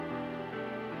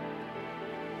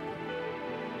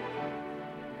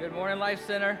Good morning, Life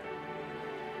Center.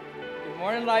 Good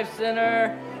morning, Life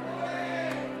Center.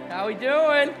 How we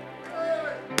doing?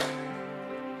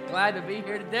 Glad to be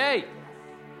here today.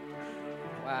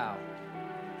 Wow.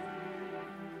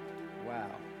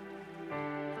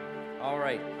 All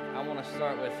right, I want to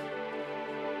start with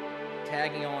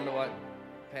tagging on to what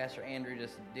Pastor Andrew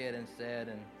just did and said,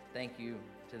 and thank you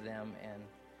to them. And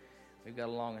we've got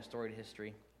a long and storied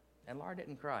history. And Laura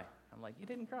didn't cry. I'm like, you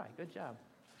didn't cry. Good job.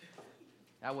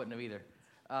 I wouldn't have either.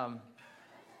 All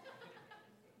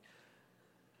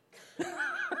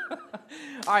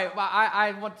right, well,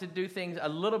 I want to do things a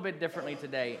little bit differently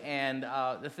today. And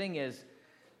the thing is,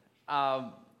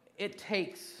 it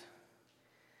takes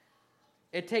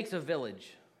a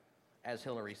village, as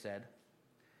Hillary said,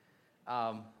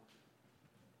 to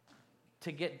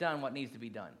get done what needs to be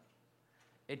done.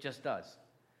 It just does.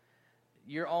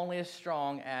 You're only as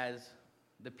strong as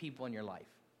the people in your life.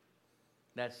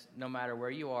 That's no matter where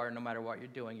you are, no matter what you're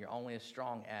doing, you're only as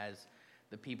strong as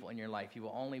the people in your life. You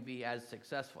will only be as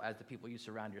successful as the people you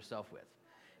surround yourself with.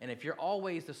 And if you're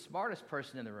always the smartest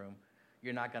person in the room,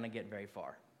 you're not going to get very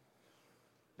far.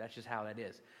 That's just how that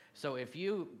is. So if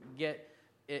you get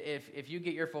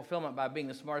your fulfillment by being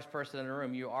the smartest person in the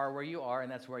room, you are where you are,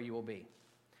 and that's where you will be.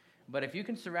 But if you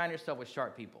can surround yourself with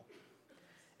sharp people,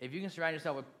 if you can surround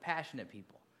yourself with passionate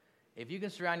people, if you can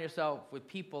surround yourself with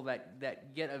people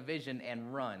that get a vision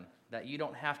and run, that you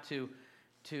don't have to,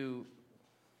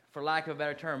 for lack of a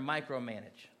better term,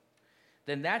 micromanage,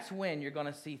 then that's when you're going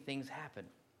to see things happen.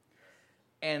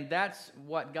 And that's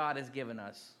what God has given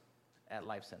us at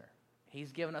Life Center.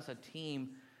 He's given us a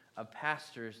team of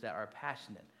pastors that are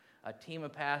passionate, a team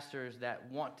of pastors that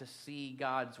want to see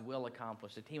God's will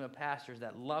accomplished, a team of pastors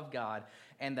that love God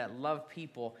and that love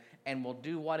people and will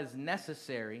do what is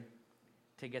necessary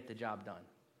to get the job done.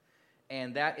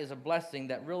 And that is a blessing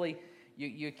that really,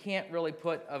 you can't really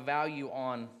put a value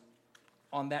on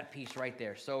that piece right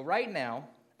there. So right now,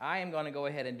 I am going to go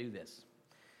ahead and do this.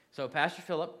 So Pastor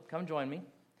Philip, come join me.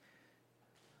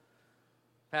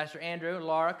 Pastor Andrew,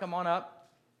 Laura, come on up.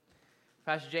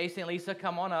 Pastor Jason and Lisa,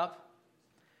 come on up.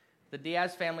 The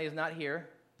Diaz family is not here,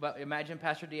 but imagine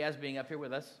Pastor Diaz being up here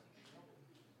with us.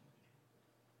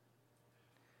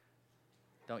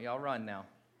 Don't y'all run now.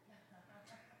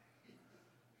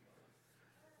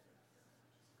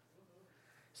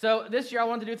 So this year I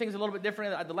wanted to do things a little bit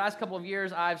differently. The last couple of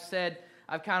years I've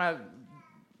kind of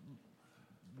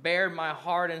bared my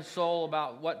heart and soul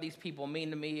about what these people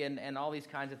mean to me and all these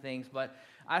kinds of things. But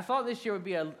I thought this year would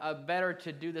be a better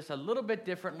to do this a little bit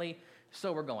differently,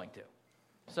 so we're going to.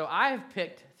 So I have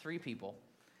picked 3 people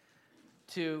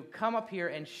to come up here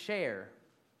and share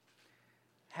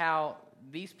how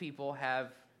these people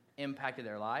have impacted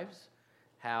their lives,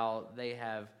 how they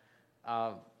have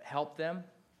helped them,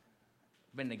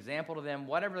 been an example to them,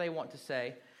 whatever they want to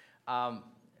say.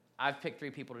 I've picked 3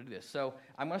 people to do this. So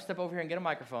I'm going to step over here and get a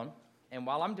microphone. And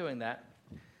while I'm doing that,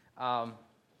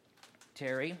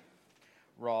 Terry,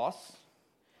 Ross,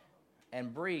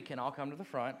 and Bree can all come to the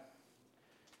front.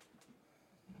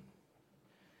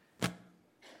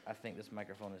 I think this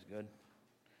microphone is good.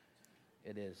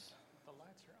 It is. The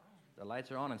lights are on. The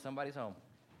lights are on and somebody's home.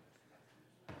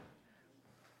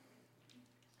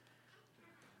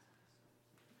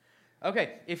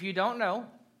 Okay, if you don't know,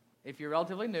 if you're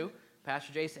relatively new,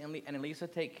 Pastor Jason and Elisa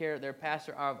take care of their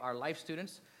pastor of our life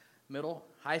students, middle,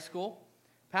 high school.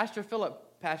 Pastor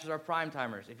Philip pastors our prime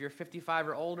timers. If you're 55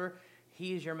 or older,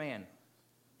 he is your man.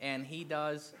 And he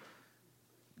does,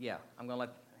 I'm going to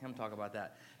let him talk about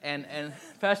that. And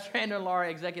Pastor Andrew and Laura,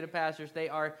 executive pastors,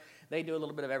 they do a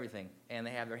little bit of everything, and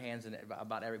they have their hands in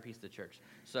about every piece of the church.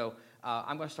 So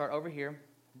I'm going to start over here.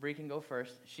 Bree can go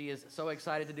first. She is so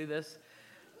excited to do this.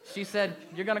 She said,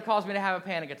 you're going to cause me to have a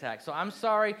panic attack. So I'm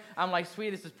sorry. I'm like,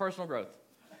 sweetie, this is personal growth.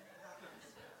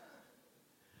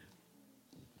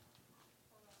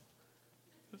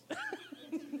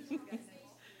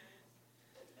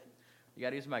 You got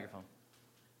to use the microphone.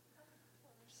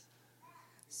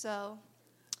 So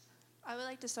I would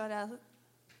like to start out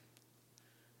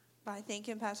by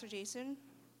thanking Pastor Jason,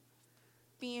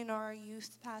 being our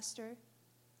youth pastor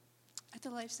at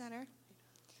the Life Center.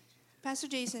 Pastor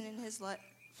Jason and his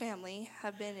family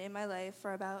have been in my life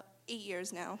for about 8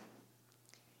 years now.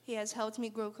 He has helped me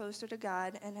grow closer to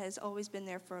God and has always been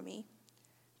there for me.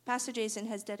 Pastor Jason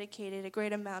has dedicated a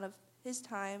great amount of his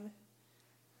time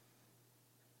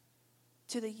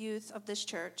to the youth of this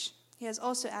church. He has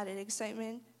also added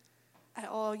excitement at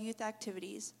all youth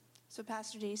activities. So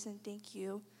Pastor Jason, thank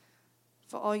you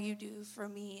for all you do for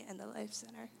me and the Life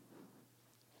Center.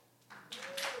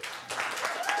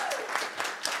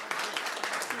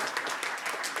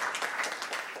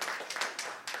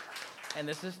 And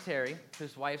this is Terry,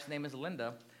 whose wife's name is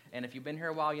Linda. And if you've been here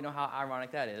a while, you know how ironic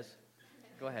that is.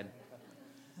 Go ahead.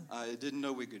 I didn't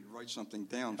know we could write something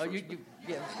down Oh, first.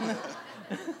 yeah.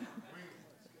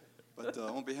 But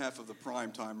on behalf of the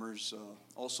Prime Timers,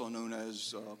 also known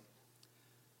as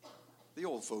the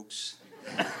old folks,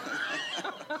 I'd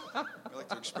like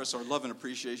to express our love and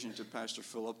appreciation to Pastor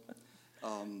Philip.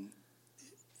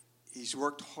 He's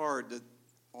worked hard that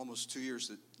almost 2 years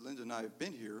that Linda and I have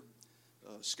been here,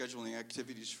 scheduling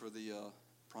activities for the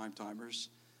Prime Timers,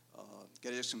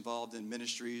 getting us involved in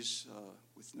ministries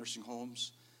with nursing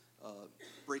homes,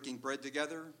 breaking bread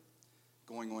together,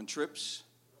 going on trips.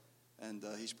 And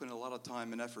he's put in a lot of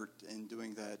time and effort in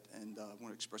doing that. And I want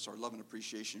to express our love and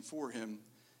appreciation for him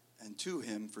and to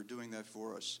him for doing that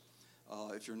for us.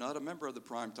 If you're not a member of the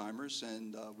Prime Timers,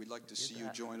 and we'd like to see you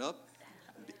join up,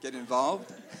 get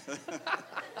involved.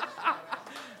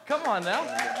 Come on now.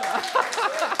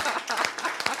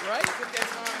 Right?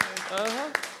 Uh-huh.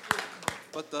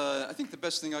 But I think the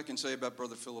best thing I can say about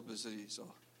Brother Philip is that he's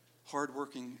a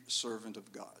hardworking servant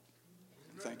of God.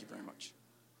 Thank you very much.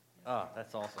 Oh,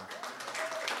 that's awesome.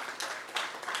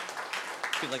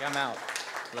 Feel like I'm out.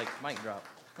 Like, mic drop.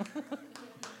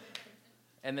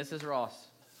 And this is Ross.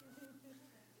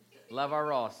 Love our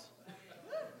Ross.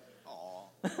 Aw.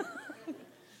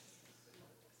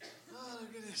 Oh,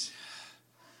 goodness.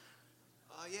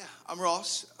 Yeah, I'm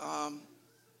Ross.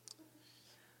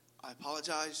 I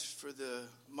apologize for the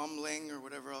mumbling or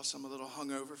whatever else. I'm a little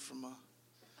hungover from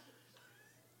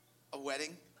a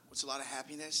wedding. It's a lot of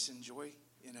happiness and joy.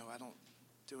 You know, I don't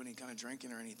do any kind of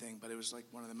drinking or anything, but it was like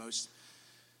one of the most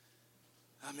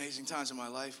amazing times of my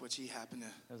life, which he happened to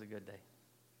It was a good day.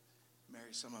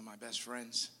 marry some of my best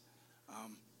friends.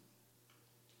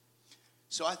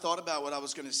 So I thought about what I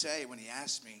was going to say when he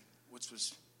asked me, which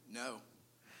was no.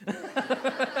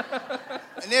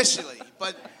 Initially,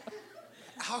 but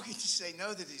how could you say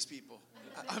no to these people?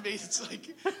 I mean, it's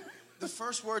like the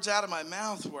first words out of my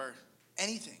mouth were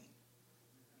anything.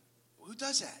 Who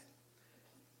does that?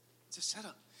 It's a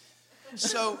setup.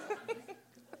 So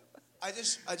I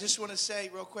just want to say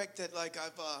real quick that like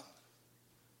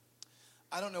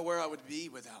I don't know where I would be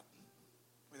without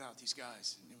these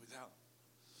guys.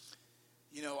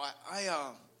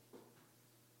 I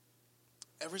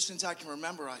ever since I can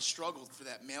remember, I struggled for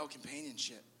that male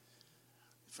companionship,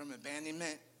 from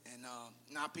abandonment and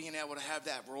not being able to have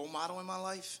that role model in my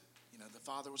life. You know, the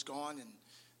father was gone, and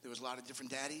there was a lot of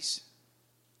different daddies.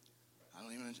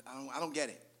 I don't get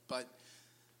it. But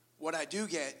what I do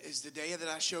get is the day that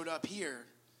I showed up here,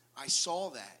 I saw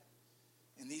that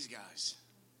in these guys,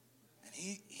 and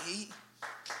he.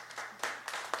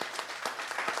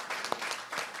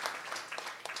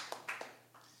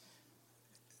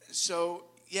 So,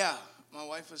 yeah, my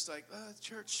wife was like,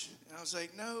 church. And I was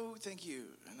like, no, thank you.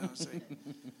 And I was like,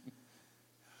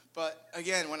 but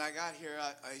again, when I got here,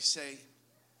 I say,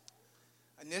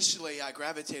 initially I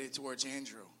gravitated towards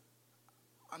Andrew.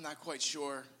 I'm not quite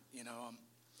sure, you know.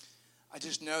 I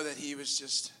just know that he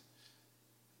was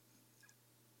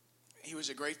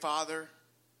a great father.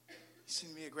 He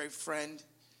seemed to be a great friend.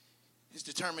 His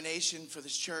determination for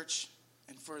this church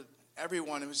and for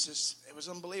everyone, it was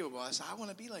unbelievable. I said, I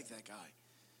want to be like that guy.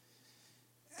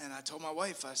 And I told my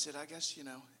wife, I said, I guess, you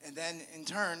know. And then in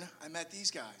turn, I met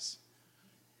these guys.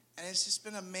 And it's just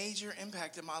been a major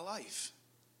impact in my life.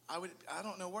 I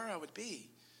don't know where I would be.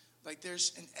 Like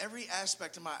there's in every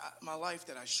aspect of my life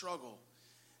that I struggle,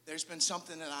 there's been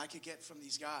something that I could get from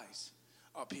these guys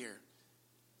up here.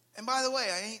 And by the way,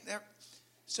 I ain't there.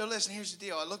 So listen, here's the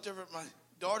deal. I looked over at my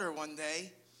daughter one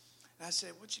day, and I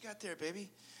said, what you got there, baby?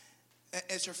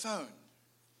 It's her phone.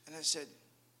 And I said,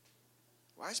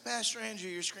 why is Pastor Andrew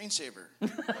your screensaver?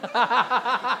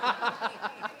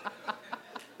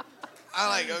 I'm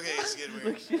like, okay, it's getting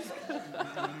weird.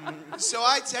 So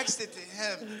I texted to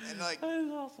him, and like, That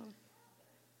is awesome.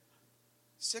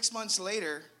 6 months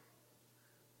later,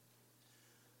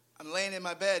 I'm laying in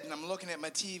my bed, and I'm looking at my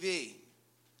TV,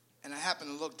 and I happen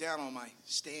to look down on my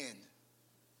stand.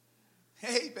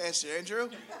 Hey, Pastor Andrew.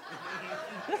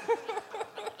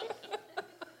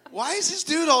 Why is this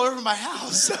dude all over my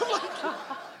house? I'm like,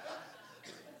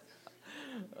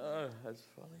 Oh, that's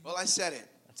funny. well, I said it.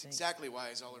 That's exactly why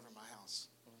he's all over my house.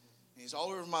 And he's all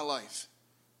over my life.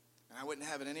 And I wouldn't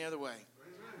have it any other way.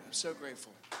 I'm so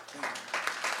grateful. Thank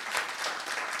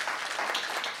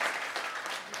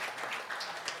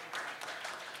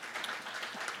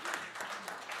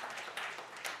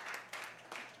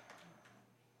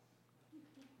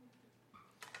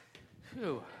you.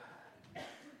 Phew.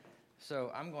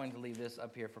 So I'm going to leave this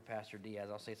up here for Pastor Diaz.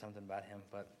 I'll say something about him,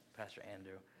 but Pastor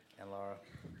Andrew and Laura,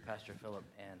 Pastor Philip,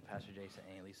 and Pastor Jason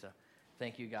and Lisa,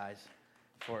 Thank you guys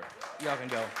for, y'all can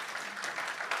go,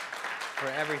 for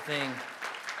everything,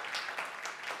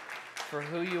 for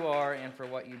who you are and for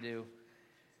what you do.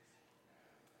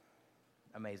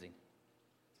 Amazing.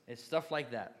 It's stuff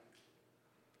like that.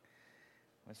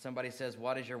 When somebody says,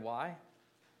 what is your why?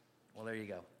 Well, there you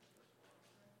go.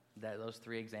 Those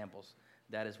 3 examples.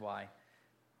 That is why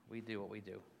we do what we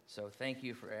do. So thank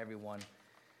you for everyone.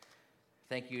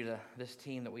 Thank you to this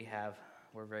team that we have.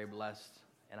 We're very blessed,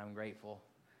 and I'm grateful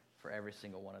for every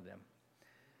single one of them.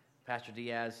 Pastor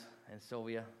Diaz and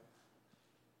Sylvia,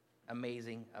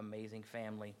 amazing, amazing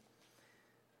family.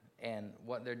 And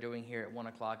what they're doing here at 1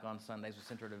 o'clock on Sundays with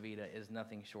Centro de Vida is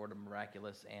nothing short of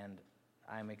miraculous, and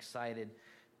I'm excited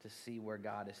to see where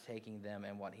God is taking them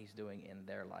and what he's doing in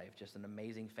their life. Just an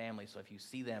amazing family. So if you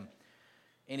see them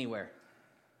anywhere,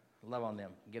 love on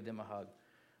them, give them a hug,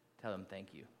 tell them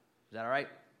thank you. Is that all right?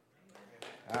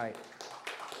 All right.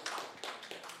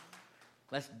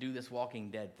 Let's do this Walking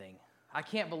Dead thing. I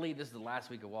can't believe this is the last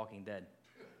week of Walking Dead.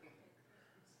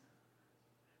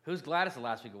 Who's glad it's the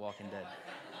last week of Walking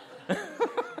Dead?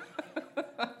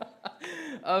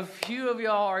 A few of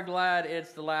y'all are glad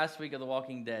it's the last week of The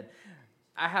Walking Dead.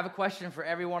 I have a question for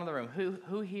everyone in the room.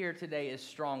 Who here today is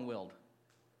strong-willed?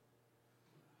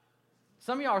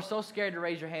 Some of y'all are so scared to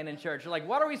raise your hand in church. You're like,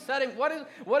 what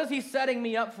is he setting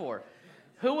me up for?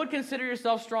 Who would consider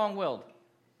yourself strong-willed?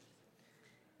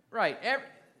 Right.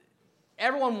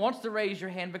 Everyone wants to raise your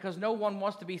hand because no one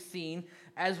wants to be seen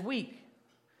as weak.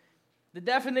 The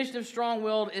definition of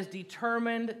strong-willed is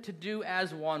determined to do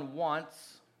as one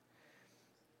wants,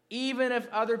 even if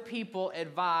other people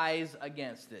advise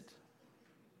against it.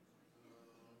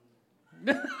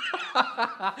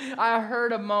 I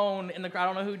heard a moan in the crowd.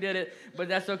 I don't know who did it, but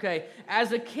that's okay.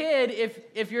 As a kid,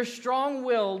 if you're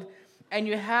strong-willed and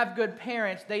you have good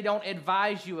parents, they don't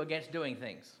advise you against doing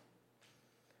things.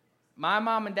 My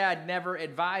mom and dad never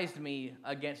advised me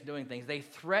against doing things. They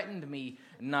threatened me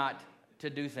not to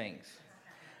do things.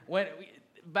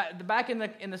 Back in the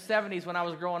 70s when I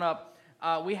was growing up,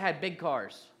 we had big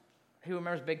cars. Who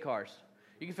remembers big cars?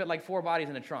 You can fit like 4 bodies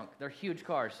in a trunk. They're huge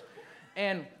cars.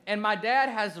 And my dad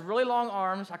has really long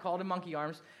arms. I called him monkey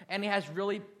arms. And he has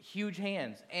really huge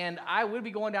hands. And I would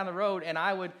be going down the road, and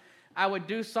I would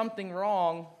do something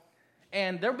wrong,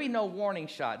 and there'd be no warning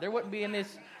shot. There wouldn't be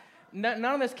none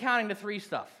of this counting to 3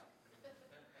 stuff.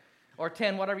 Or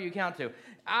 10, whatever you count to.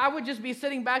 I would just be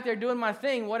sitting back there doing my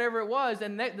thing, whatever it was,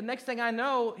 and the next thing I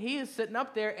know, he is sitting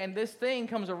up there, and this thing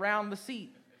comes around the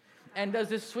seat and does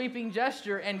this sweeping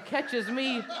gesture and catches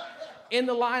me in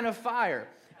the line of fire.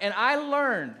 And I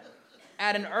learned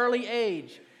at an early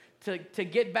age to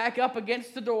get back up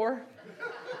against the door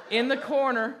in the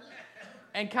corner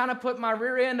and kind of put my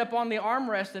rear end up on the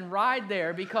armrest and ride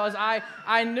there because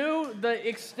I knew the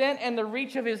extent and the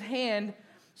reach of his hand.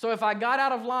 So if I got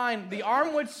out of line, the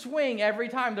arm would swing every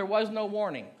time. There was no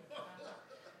warning.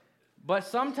 But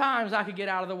sometimes I could get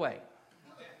out of the way.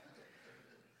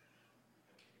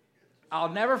 I'll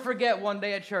never forget one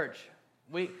day at church.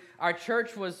 Our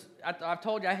church was, I've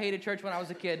told you I hated church when I was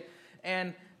a kid,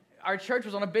 and our church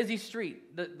was on a busy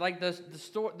street.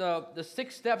 The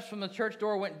 6 steps from the church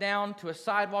door went down to a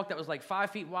sidewalk that was like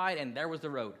 5 feet wide, and there was the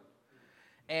road.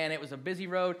 And it was a busy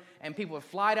road, and people would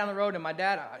fly down the road, and my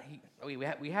dad,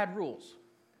 we had rules.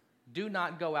 Do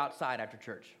not go outside after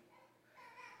church.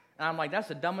 And I'm like, that's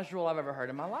the dumbest rule I've ever heard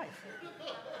in my life.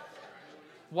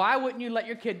 Why wouldn't you let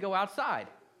your kid go outside?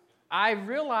 I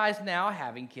realize now,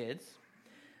 having kids,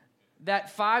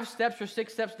 that 5 steps or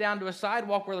 6 steps down to a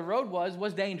sidewalk where the road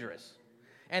was dangerous.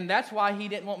 And that's why he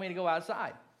didn't want me to go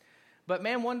outside. But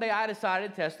man, one day I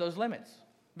decided to test those limits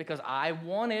because I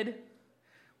wanted,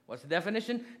 what's the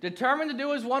definition? Determined to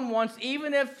do as one wants,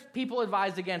 even if people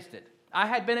advised against it. I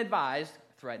had been advised,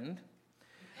 threatened,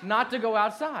 not to go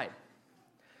outside.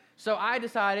 So I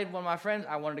decided when my friends,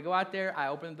 I wanted to go out there, I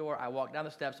opened the door, I walked down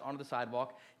the steps onto the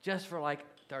sidewalk just for like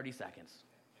 30 seconds.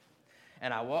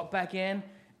 And I walked back in,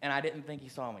 and I didn't think he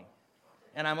saw me.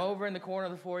 And I'm over in the corner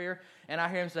of the foyer, and I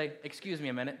hear him say, "Excuse me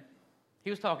a minute." He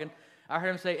was talking. I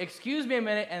heard him say, "Excuse me a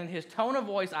minute," and his tone of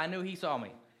voice, I knew he saw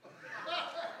me.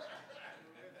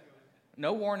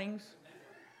 No warnings,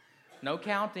 no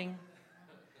counting,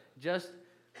 just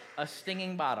a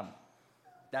stinging bottom.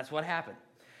 That's what happened.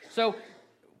 So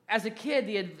as a kid,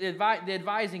 the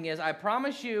advising is, I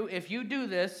promise you, if you do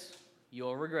this,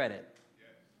 you'll regret it.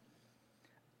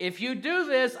 If you do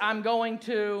this, I'm going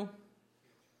to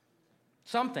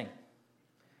something.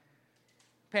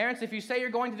 Parents, if you say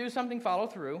you're going to do something, follow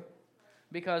through.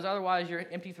 because otherwise your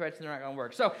empty threats are not going to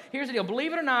work. So here's the deal.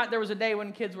 Believe it or not, there was a day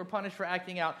when kids were punished for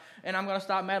acting out, and I'm going to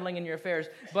stop meddling in your affairs.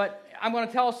 But I'm going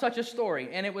to tell such a story,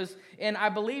 and it was in, I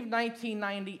believe,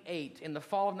 1998, in the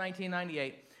fall of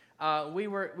 1998. We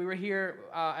were here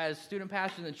as student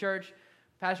pastors in the church.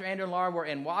 Pastor Andrew and Laura were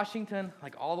in Washington,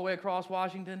 like all the way across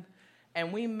Washington,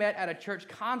 and we met at a church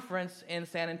conference in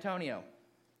San Antonio,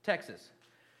 Texas.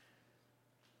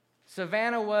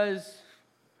 Savannah was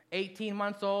 18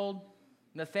 months old.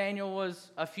 Nathaniel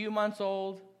was a few months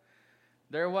old.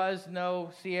 There was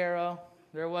no Sierra.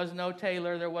 There was no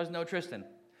Taylor. There was no Tristan.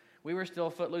 We were still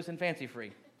footloose and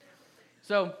fancy-free.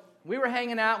 So we were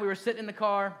hanging out. We were sitting in the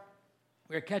car.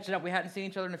 We were catching up. We hadn't seen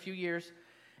each other in a few years.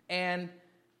 And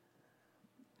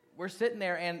we're sitting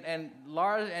there, and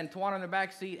Laura and Tawana in the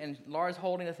back seat, and Laura's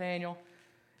holding Nathaniel.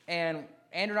 And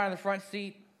Andrew and I in the front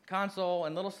seat, console,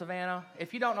 and little Savannah.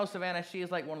 If you don't know Savannah, she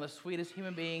is like one of the sweetest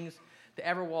human beings to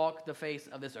ever walk the face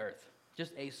of this earth.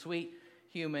 Just a sweet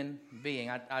human being.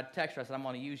 I text her, I said, I'm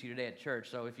going to use you today at church,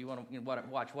 so if you want to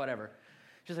watch whatever.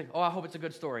 She's like, oh, I hope it's a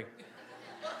good story.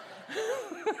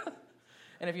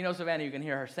 And if you know Savannah, you can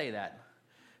hear her say that.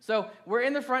 So we're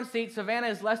in the front seat. Savannah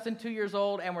is less than 2 years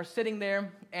old, and we're sitting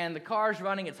there, and the car's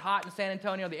running. It's hot in San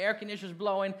Antonio. The air conditioner's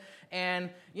blowing, and,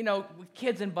 you know,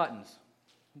 kids in buttons.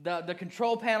 The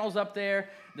control panel's up there,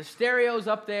 the stereo's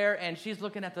up there, and she's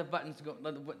looking at the buttons,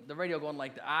 the radio going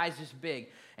like the eyes just big,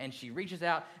 and she reaches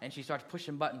out, and she starts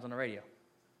pushing buttons on the radio.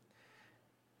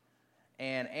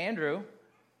 And Andrew,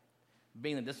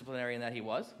 being the disciplinarian that he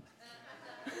was,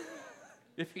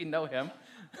 if you know him,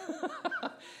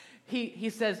 he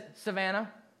says,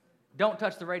 Savannah, don't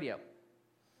touch the radio.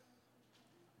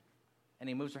 And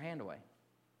he moves her hand away.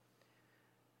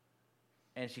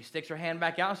 And she sticks her hand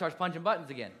back out and starts punching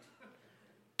buttons again.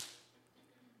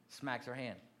 Smacks her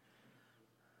hand.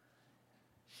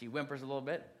 She whimpers a little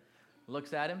bit,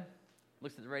 looks at him,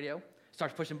 looks at the radio,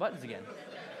 starts pushing buttons again.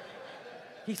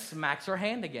 He smacks her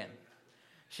hand again.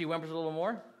 She whimpers a little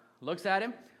more, looks at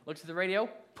him, looks at the radio,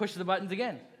 pushes the buttons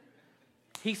again.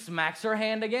 He smacks her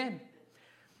hand again.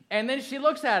 And then she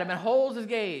looks at him and holds his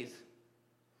gaze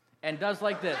and does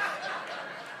like this.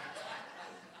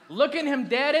 Looking him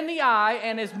dead in the eye,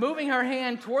 and is moving her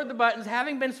hand toward the buttons,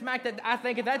 having been smacked, I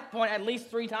think at that point, at least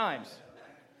 3 times.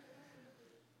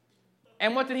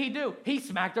 And what did he do? He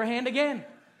smacked her hand again.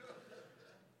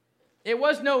 It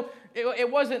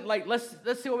wasn't like, let's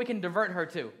see what we can divert her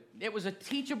to. It was a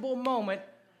teachable moment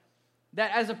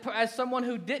that as someone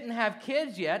who didn't have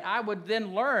kids yet, I would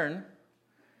then learn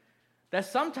that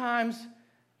sometimes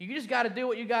you just got to do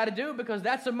what you got to do, because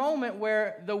that's a moment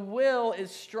where the will is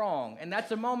strong. And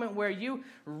that's a moment where you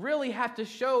really have to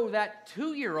show that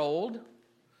 2-year-old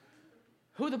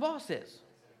who the boss is.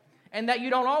 And that you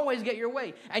don't always get your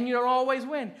way. And you don't always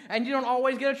win. And you don't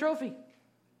always get a trophy.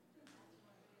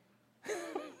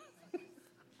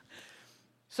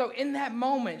 So in that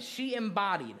moment, she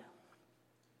embodied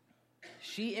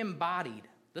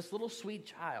this little sweet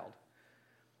child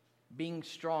being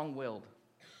strong-willed.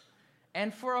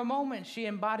 And for a moment, she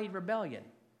embodied rebellion,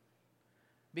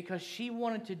 because she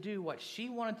wanted to do what she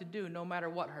wanted to do no matter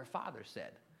what her father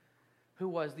said, who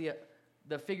was the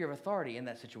figure of authority in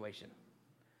that situation.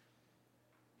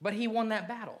 But he won that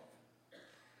battle.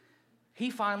 He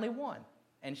finally won,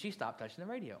 and she stopped touching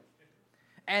the radio.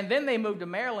 And then they moved to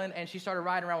Maryland, and she started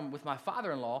riding around with my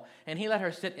father-in-law, and he let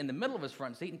her sit in the middle of his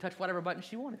front seat and touch whatever button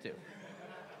she wanted to.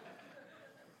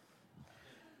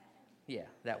 Yeah,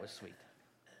 that was sweet.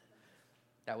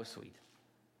 That was sweet.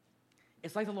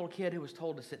 It's like the little kid who was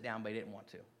told to sit down, but he didn't want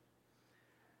to.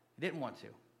 He didn't want to.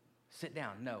 Sit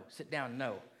down, no. Sit down,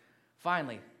 no.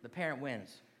 Finally, the parent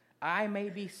wins. I may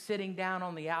be sitting down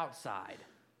on the outside,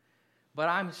 but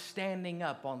I'm standing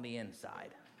up on the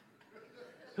inside.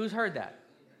 Who's heard that?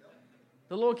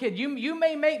 The little kid, you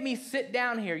may make me sit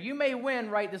down here. You may win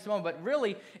right this moment, but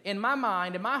really, in my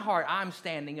mind, in my heart, I'm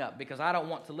standing up because I don't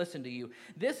want to listen to you.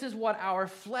 This is what our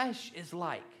flesh is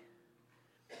like.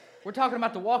 We're talking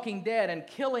about the walking dead and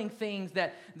killing things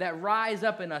that rise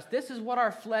up in us. This is what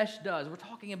our flesh does. We're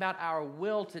talking about our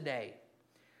will today.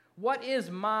 What is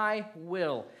my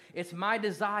will? It's my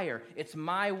desire. It's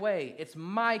my way. It's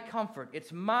my comfort.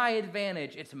 It's my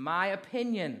advantage. It's my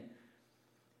opinion.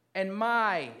 And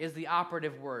my is the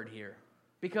operative word here.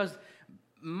 Because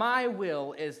my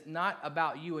will is not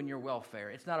about you and your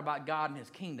welfare. It's not about God and his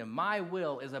kingdom. My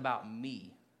will is about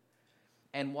me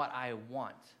and what I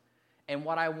want. And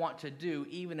what I want to do,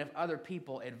 even if other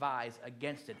people advise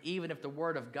against it. Even if the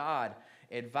word of God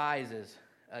advises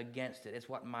against it. It's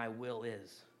what my will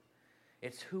is.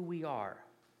 It's who we are.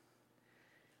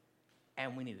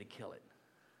 And we need to kill it.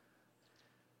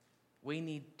 We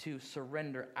need to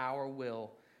surrender our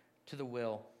will to the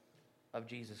will of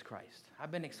Jesus Christ.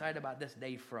 I've been excited about this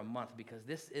day for a month because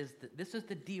this is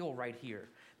the deal right here.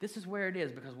 This is where it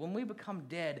is, because when we become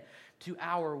dead to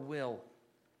our will,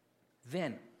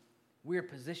 then we're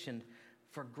positioned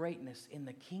for greatness in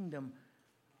the kingdom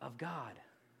of God.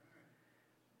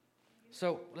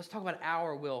 So let's talk about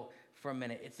our will for a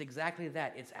minute. It's exactly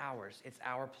that. It's ours. It's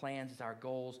our plans. It's our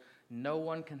goals. No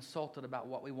one consulted about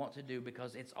what we want to do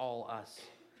because it's all us.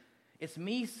 It's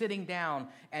me sitting down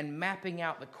and mapping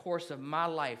out the course of my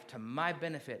life to my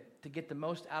benefit to get the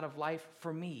most out of life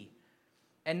for me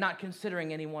and not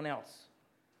considering anyone else.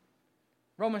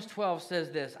 Romans 12 says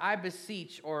this, I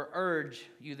beseech or urge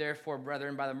you therefore,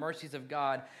 brethren, by the mercies of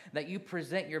God, that you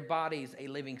present your bodies a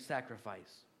living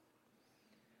sacrifice,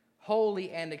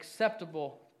 holy and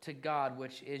acceptable to God,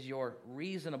 which is your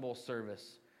reasonable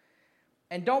service.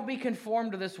 And don't be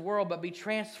conformed to this world, but be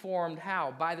transformed,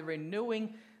 how? By the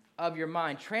renewing of your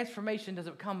mind. Transformation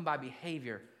doesn't come by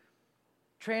behavior.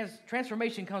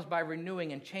 Transformation comes by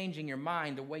renewing and changing your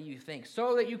mind, the way you think,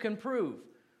 so that you can prove.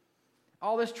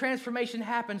 All this transformation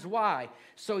happens, why?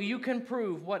 So you can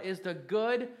prove what is the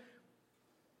good,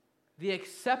 the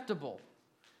acceptable,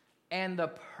 and the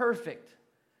perfect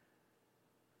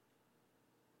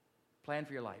plan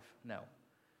for your life. No,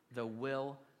 the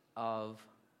will of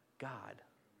God.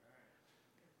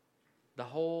 The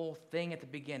whole thing at the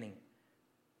beginning.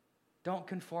 Don't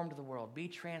conform to the world. Be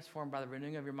transformed by the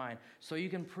renewing of your mind so you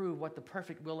can prove what the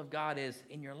perfect will of God is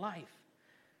in your life.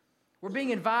 We're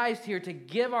being advised here to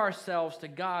give ourselves to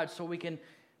God so we can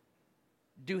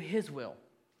do His will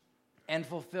and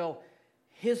fulfill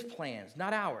His plans,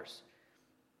 not ours.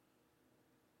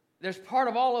 There's part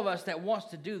of all of us that wants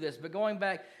to do this, but going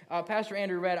back, Pastor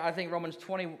Andrew read, I think, Romans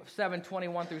 27,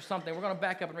 21 through something. We're going to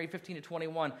back up and read 15 to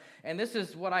 21, and this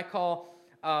is what I call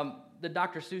the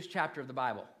Dr. Seuss chapter of the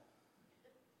Bible.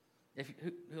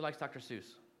 Who likes Dr. Seuss?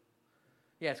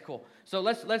 Yeah, it's cool. So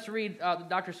let's read the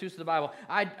Dr. Seuss of the Bible.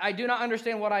 I do not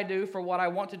understand what I do, for what I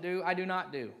want to do, I do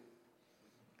not do.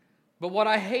 But what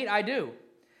I hate, I do.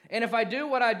 And if I do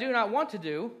what I do not want to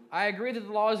do, I agree that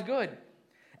the law is good.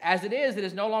 As it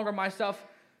is no longer myself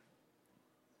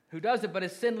who does it, but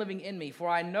is sin living in me. For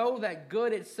I know that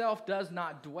good itself does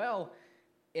not dwell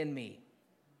in me.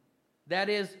 That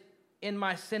is, in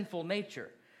my sinful nature.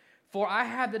 For I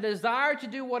have the desire to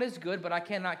do what is good, but I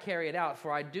cannot carry it out.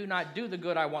 For I do not do the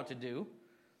good I want to do.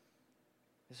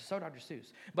 This is so Dr.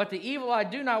 Seuss. But the evil I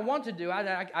do not want to do,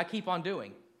 I keep on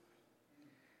doing.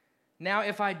 Now,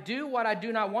 if I do what I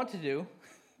do not want to do,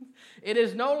 it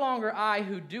is no longer I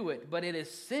who do it, but it is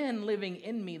sin living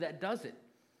in me that does it.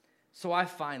 So I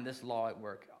find this law at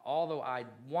work. Although I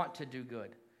want to do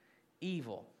good,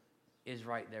 evil is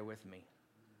right there with me.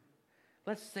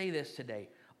 Let's say this today.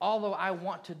 Although I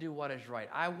want to do what is right,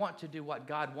 I want to do what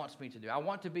God wants me to do. I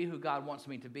want to be who God wants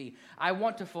me to be. I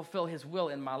want to fulfill His will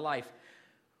in my life.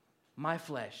 My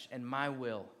flesh and my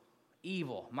will,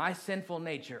 evil, my sinful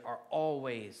nature are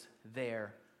always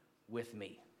there with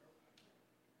me.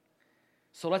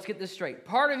 So let's get this straight.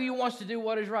 Part of you wants to do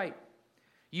what is right.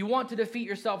 You want to defeat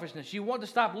your selfishness. You want to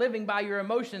stop living by your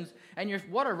emotions and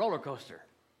what a roller coaster.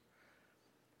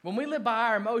 When we live by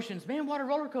our emotions, man, what a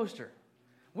roller coaster.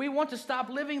 We want to stop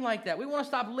living like that. We want to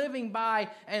stop living by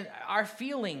our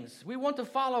feelings. We want to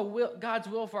follow God's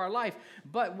will for our life.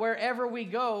 But wherever we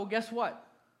go, guess what?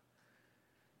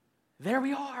 There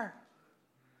we are.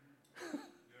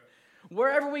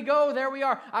 Wherever we go, there we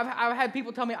are. I've had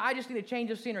people tell me, I just need a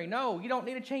change of scenery. No, you don't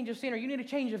need a change of scenery. You need a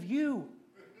change of you.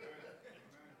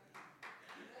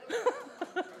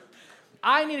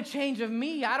 I need a change of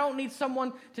me. I don't need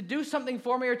someone to do something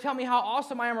for me or tell me how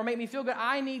awesome I am or make me feel good.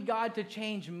 I need God to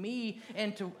change me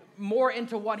more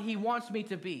into what He wants me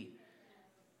to be.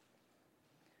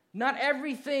 Not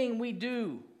everything we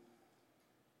do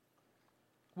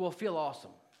will feel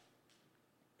awesome.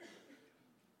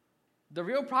 The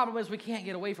real problem is we can't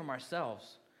get away from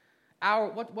ourselves.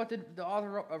 What did the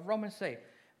author of Romans say?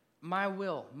 My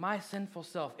will, my sinful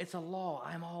self, it's a law.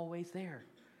 I'm always there.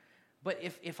 But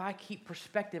if I keep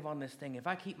perspective on this thing, if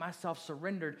I keep myself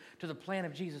surrendered to the plan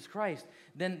of Jesus Christ,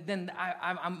 then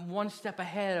I'm one step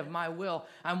ahead of my will.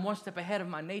 I'm one step ahead of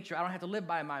my nature. I don't have to live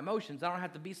by my emotions. I don't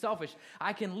have to be selfish.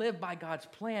 I can live by God's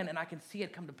plan, and I can see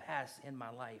it come to pass in my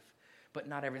life. But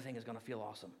not everything is going to feel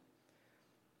awesome.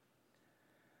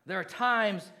 There are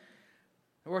times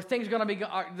where things are going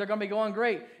to be going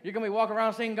great. You're going to be walking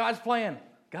around saying God's plan.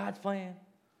 God's plan.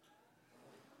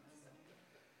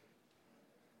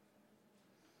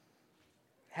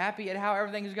 Happy at how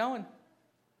everything is going.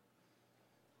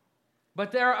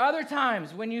 But there are other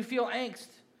times when you feel angst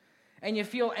and you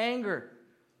feel anger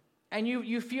and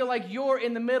you feel like you're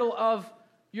in the middle of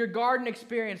your garden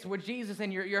experience with Jesus,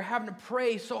 and you're having to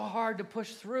pray so hard to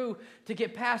push through to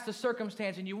get past the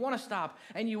circumstance, and you want to stop,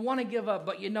 and you want to give up,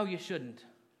 but you know you shouldn't.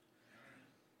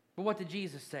 But what did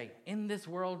Jesus say? In this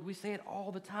world, we say it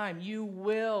all the time.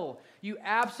 You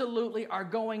absolutely are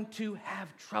going to have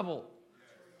trouble.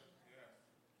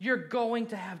 You're going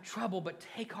to have trouble, but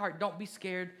take heart. Don't be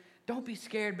scared. Don't be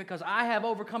scared because I have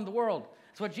overcome the world.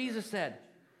 That's what Jesus said.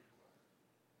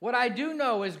 What I do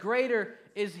know is greater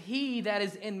is he that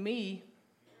is in me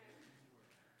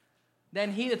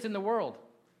than he that's in the world.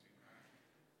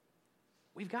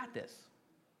 We've got this.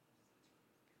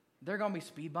 There are going to be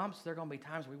speed bumps. There are going to be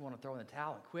times we want to throw in the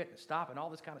towel and quit and stop and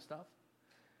all this kind of stuff.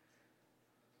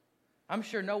 I'm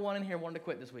sure no one in here wanted to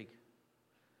quit this week.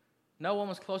 No one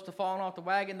was close to falling off the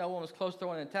wagon. No one was close to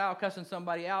throwing in the towel, cussing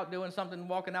somebody out, doing something,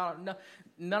 walking out. No,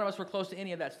 none of us were close to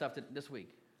any of that stuff this week.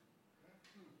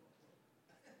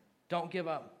 Don't give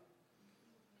up.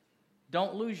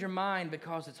 Don't lose your mind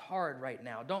because it's hard right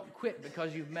now. Don't quit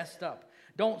because you've messed up.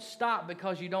 Don't stop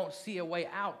because you don't see a way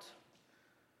out.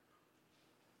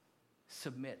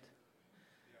 Submit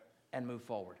and move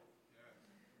forward.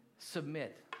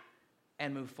 Submit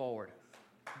and move forward.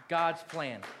 God's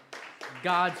plan,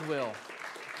 God's will,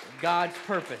 God's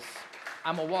purpose.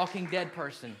 I'm a walking dead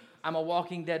person. I'm a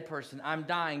walking dead person. I'm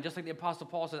dying. Just like the Apostle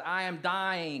Paul says, I am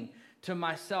dying to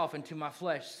myself and to my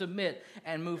flesh. Submit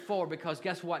and move forward because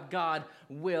guess what? God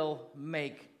will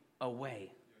make a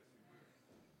way.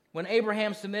 When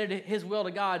Abraham submitted his will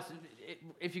to God,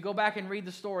 if you go back and read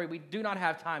the story, we do not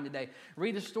have time today.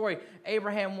 Read the story.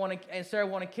 Abraham and Sarah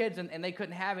wanted kids, and they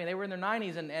couldn't have any. They were in their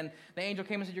 90s, and the angel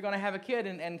came and said, you're going to have a kid.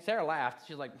 And Sarah laughed.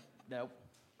 She's like, no.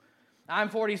 I'm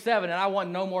 47, and I want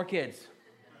no more kids.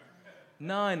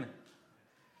 None.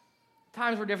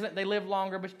 Times were different. They lived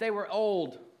longer, but they were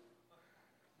old.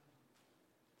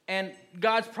 And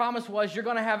God's promise was, you're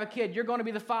going to have a kid. You're going to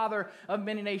be the father of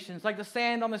many nations, like the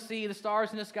sand on the sea, the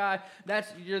stars in the sky.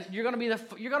 You're going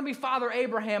to be Father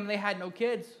Abraham. And they had no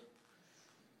kids,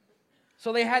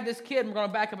 so they had this kid. We're going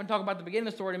to back up and talk about the beginning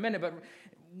of the story in a minute. But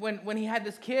when he had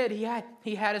this kid, he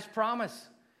had his promise.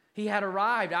 He had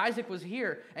arrived. Isaac was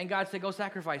here, and God said, "Go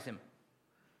sacrifice him.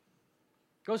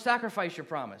 Go sacrifice your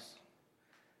promise."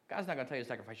 God's not going to tell you to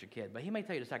sacrifice your kid, but He may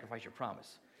tell you to sacrifice your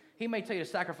promise. He may tell you to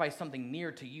sacrifice something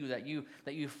near to you that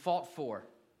you fought for.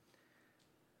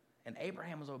 And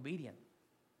Abraham was obedient.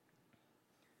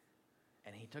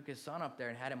 And he took his son up there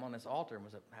and had him on this altar and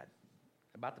was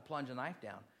about to plunge a knife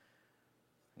down.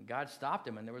 And God stopped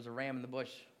him, and there was a ram in the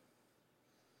bush.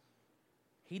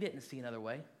 He didn't see another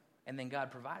way, and then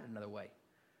God provided another way.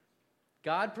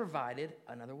 God provided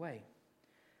another way.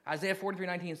 Isaiah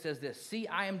 43:19 says this, "See,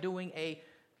 I am doing a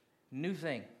new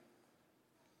thing."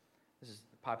 This is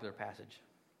a popular passage.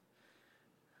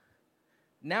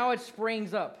 "Now it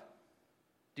springs up.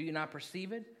 Do you not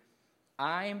perceive it?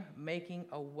 I'm making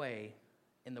a way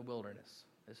in the wilderness."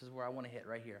 This is where I want to hit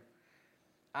right here.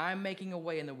 I'm making a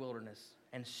way in the wilderness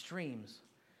and streams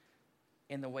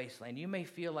in the wasteland. You may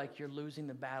feel like you're losing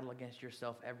the battle against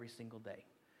yourself every single day.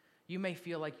 You may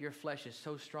feel like your flesh is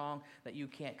so strong that you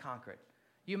can't conquer it.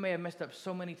 You may have messed up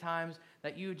so many times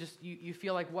that you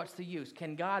feel like, what's the use?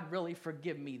 Can God really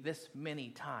forgive me this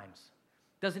many times?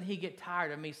 Doesn't He get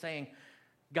tired of me saying,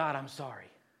 God, I'm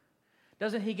sorry?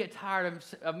 Doesn't He get tired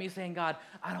of me saying, God,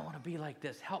 I don't want to be like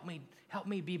this. Help me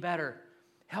be better.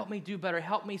 Help me do better.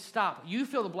 Help me stop. You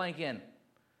fill the blank in.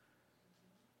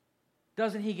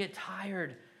 Doesn't He get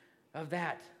tired of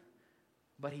that?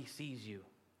 But He sees you.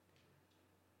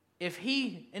 If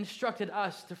He instructed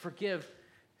us to forgive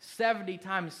 70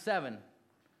 times 7,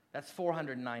 that's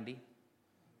 490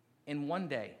 in one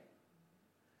day.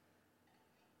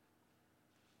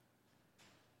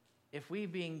 If we,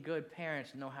 being good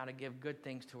parents, know how to give good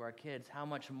things to our kids, how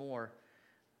much more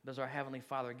does our Heavenly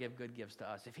Father give good gifts to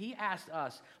us? If He asked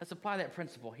us, let's apply that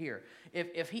principle here.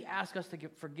 If He asked us to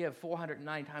forgive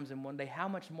 490 times in one day, how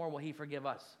much more will He forgive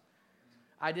us?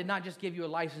 I did not just give you a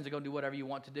license to go do whatever you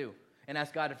want to do and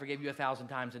ask God to forgive you 1,000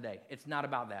 times a day. It's not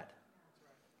about that.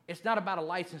 It's not about a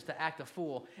license to act a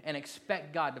fool and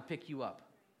expect God to pick you up.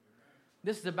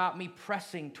 This is about me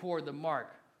pressing toward the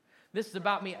mark. This is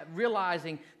about me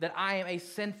realizing that I am a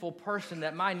sinful person,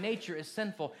 that my nature is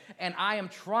sinful, and I am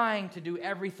trying to do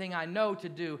everything I know to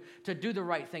do the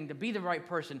right thing, to be the right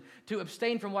person, to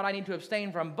abstain from what I need to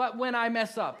abstain from. But when I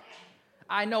mess up,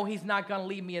 I know He's not going to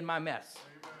leave me in my mess.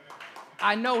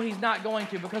 I know He's not going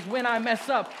to, because when I mess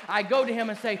up, I go to Him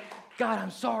and say, God,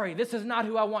 I'm sorry. This is not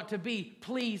who I want to be.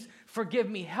 Please forgive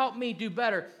me. Help me do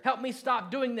better. Help me stop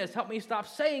doing this. Help me stop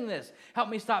saying this. Help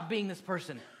me stop being this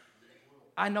person.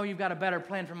 I know you've got a better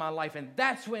plan for my life. And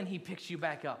that's when he picks you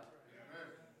back up.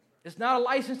 It's not a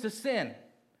license to sin,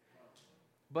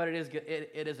 but it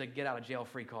is a get out of jail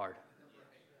free card.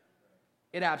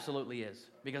 It absolutely is.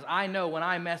 Because I know when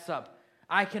I mess up,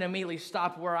 I can immediately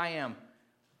stop where I am.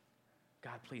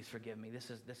 God, please forgive me.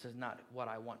 This is not what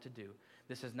I want to do.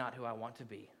 This is not who I want to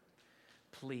be.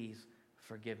 Please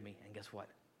forgive me. And guess what?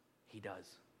 He does.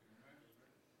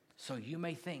 So you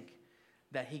may think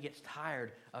that he gets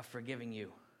tired of forgiving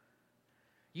you.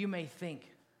 You may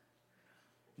think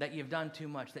that you've done too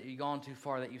much, that you've gone too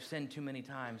far, that you've sinned too many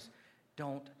times.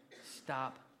 Don't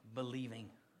stop believing.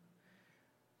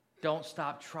 Don't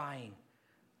stop trying.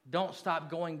 Don't stop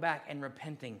going back and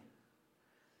repenting.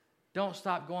 Don't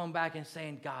stop going back and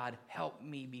saying, God, help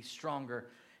me be stronger.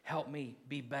 Help me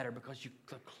be better. Because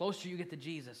the closer you get to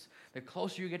Jesus, the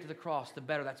closer you get to the cross, the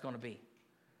better that's going to be.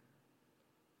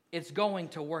 It's going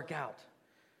to work out.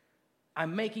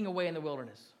 I'm making a way in the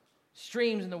wilderness,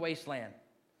 streams in the wasteland.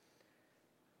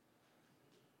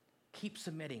 Keep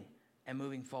submitting and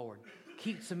moving forward.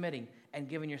 Keep submitting and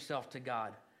giving yourself to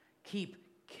God. Keep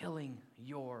killing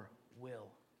your will.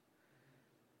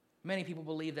 Many people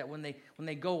believe that when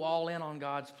they go all in on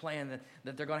God's plan,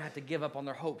 that they're going to have to give up on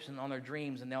their hopes and on their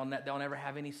dreams, and they'll never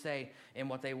have any say in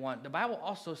what they want. The Bible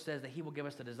also says that he will give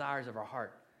us the desires of our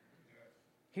heart.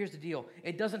 Here's the deal.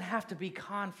 It doesn't have to be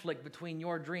conflict between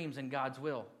your dreams and God's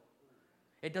will.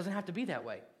 It doesn't have to be that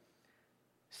way.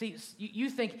 See, you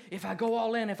think if I go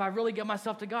all in, if I really give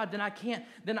myself to God, then I can't,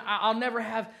 then I'll never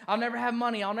have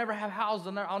money, I'll never have houses,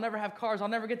 I'll never have cars, I'll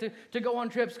never get to go on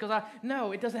trips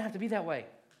no, it doesn't have to be that way.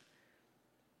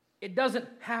 It doesn't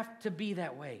have to be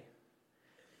that way.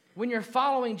 When you're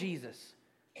following Jesus,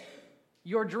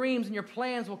 your dreams and your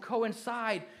plans will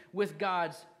coincide with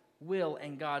God's will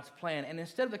and God's plan. And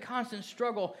instead of the constant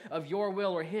struggle of your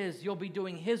will or his, you'll be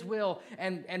doing his will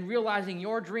and realizing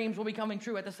your dreams will be coming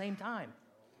true at the same time.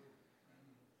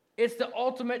 It's the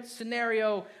ultimate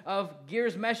scenario of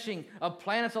gears meshing, of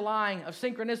planets aligning, of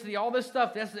synchronicity, all this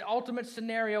stuff. That's the ultimate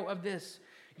scenario of this.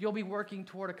 You'll be working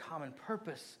toward a common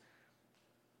purpose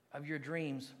of your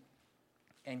dreams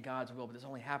and God's will. But this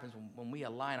only happens when we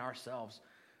align ourselves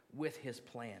with his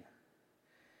plan.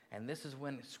 And this is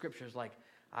when scriptures like,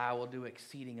 I will do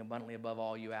exceeding abundantly above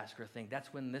all you ask or think.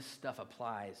 That's when this stuff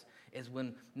applies, is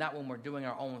when, not when we're doing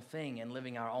our own thing and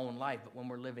living our own life, but when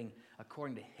we're living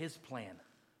according to his plan.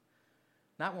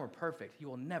 Not when we're perfect. You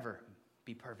will never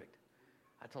be perfect.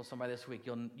 I told somebody this week,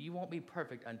 you won't be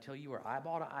perfect until you are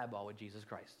eyeball to eyeball with Jesus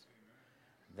Christ.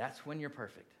 That's when you're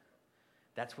perfect.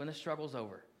 That's when the struggle's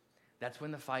over. That's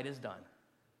when the fight is done.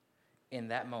 In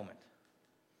that moment.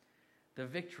 The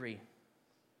victory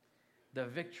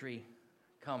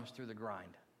comes through the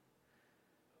grind.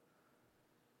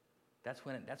 That's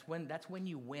when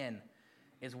you win,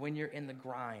 is when you're in the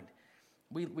grind.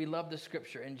 We love the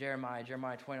scripture in Jeremiah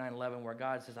 29:11, where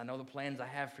God says, I know the plans I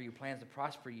have for you, plans to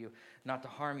prosper you, not to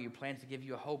harm you, plans to give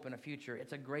you a hope and a future.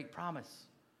 It's a great promise.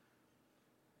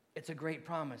 It's a great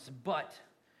promise. But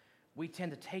we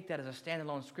tend to take that as a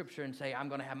standalone scripture and say, I'm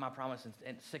going to have my promise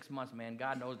in 6 months, man.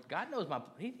 God knows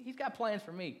he's got plans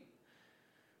for me.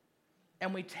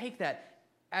 And we take that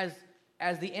as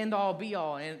the end-all,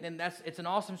 be-all, and it's an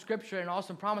awesome scripture, an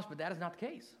awesome promise, but that is not the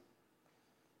case.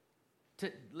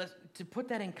 To put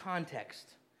that in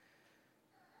context,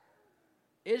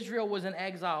 Israel was in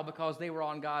exile because they were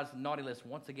on God's naughty list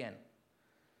once again.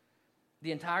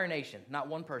 The entire nation, not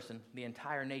one person, the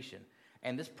entire nation.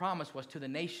 And this promise was to the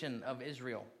nation of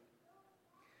Israel.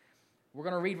 We're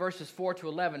going to read verses 4 to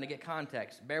 11 to get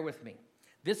context. Bear with me.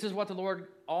 This is what the Lord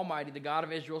Almighty, the God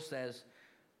of Israel, says.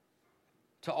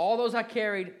 To all those I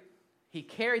carried, he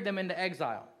carried them into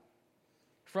exile,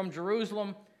 from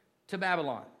Jerusalem to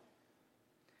Babylon.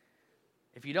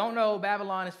 If you don't know,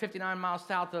 Babylon is 59 miles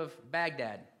south of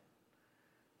Baghdad.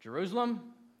 Jerusalem,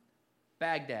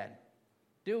 Baghdad.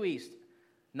 Due east,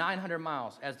 900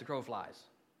 miles as the crow flies.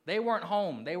 They weren't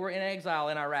home. They were in exile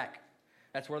in Iraq.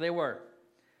 That's where they were.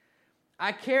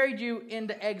 I carried you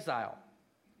into exile.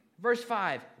 Verse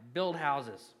 5, build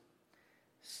houses,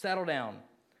 settle down,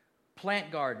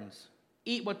 plant gardens,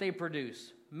 eat what they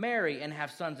produce, marry and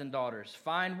have sons and daughters,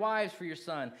 find wives for your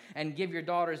son, and give your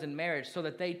daughters in marriage so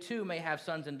that they too may have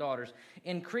sons and daughters.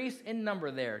 Increase in number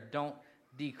there, don't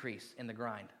decrease in the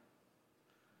grind.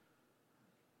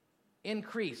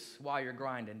 Increase while you're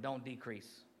grinding, don't decrease.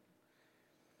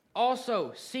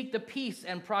 Also, seek the peace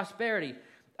and prosperity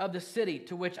of the city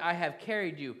to which I have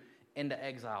carried you into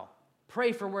exile.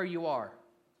 Pray for where you are.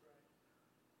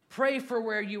 Pray for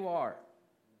where you are.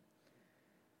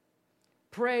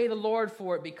 Pray the Lord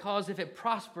for it, because if it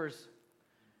prospers,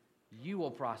 you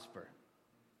will prosper.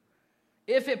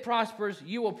 If it prospers,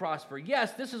 you will prosper.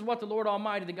 Yes, this is what the Lord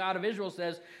Almighty, the God of Israel,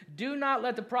 says. Do not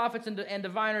let the prophets and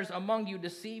diviners among you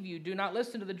deceive you. Do not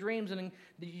listen to the dreams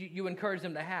you encourage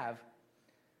them to have.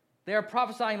 They are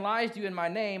prophesying lies to you in my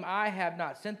name. I have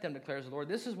not sent them, declares the Lord.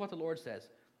 This is what the Lord says.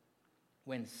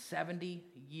 When 70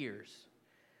 years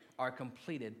are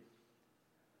completed,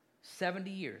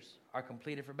 70 years are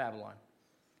completed for Babylon.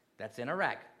 That's in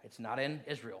Iraq. It's not in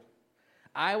Israel.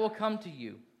 I will come to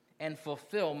you and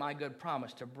fulfill my good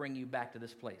promise to bring you back to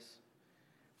this place.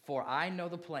 For I know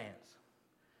the plans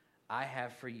I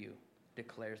have for you,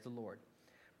 declares the Lord.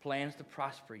 Plans to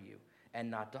prosper you and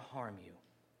not to harm you.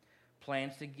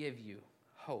 Plans to give you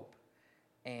hope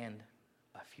and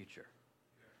a future.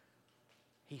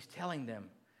 He's telling them,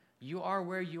 you are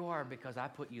where you are because I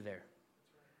put you there.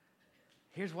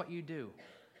 Here's what you do.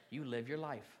 You live your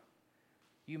life.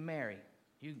 You marry.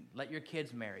 You let your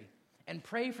kids marry. And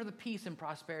pray for the peace and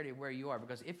prosperity where you are.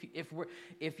 Because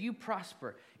if you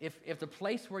prosper, if the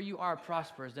place where you are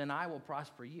prospers, then I will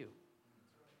prosper you.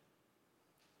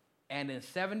 And in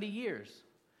 70 years,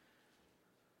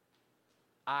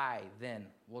 I then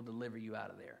will deliver you out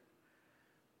of there.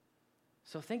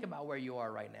 So think about where you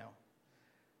are right now.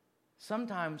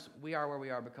 Sometimes we are where we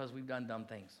are because we've done dumb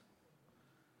things.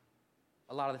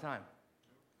 A lot of the time.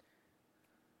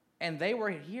 And they were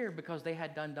here because they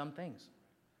had done dumb things.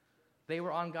 They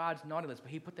were on God's naughty list,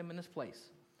 but he put them in this place.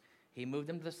 He moved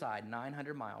them to the side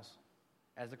 900 miles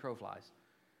as the crow flies.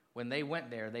 When they went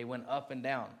there, they went up and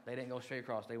down. They didn't go straight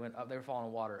across. They went up. They were falling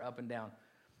in water, up and down.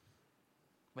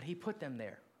 But he put them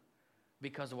there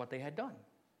because of what they had done.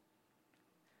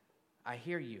 I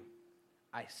hear you.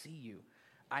 I see you.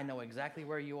 I know exactly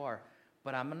where you are,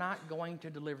 but I'm not going to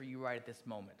deliver you right at this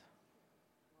moment.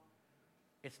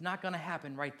 It's not going to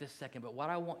happen right this second, but what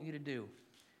I want you to do,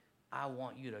 I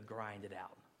want you to grind it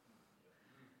out.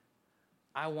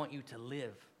 I want you to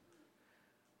live.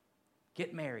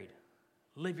 Get married.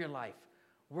 Live your life.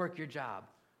 Work your job.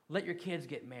 Let your kids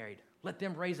get married. Let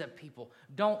them raise up people.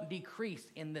 Don't decrease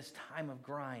in this time of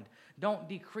grind. Don't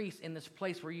decrease in this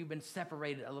place where you've been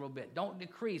separated a little bit. Don't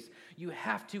decrease. You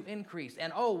have to increase.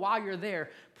 And while you're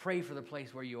there, pray for the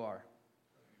place where you are.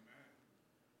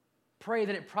 Pray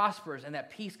that it prospers and that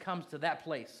peace comes to that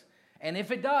place. And if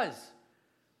it does,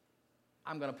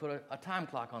 I'm going to put a time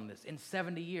clock on this. In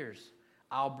 70 years,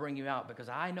 I'll bring you out because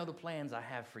I know the plans I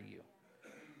have for you.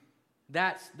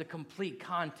 That's the complete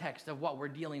context of what we're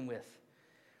dealing with.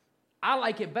 I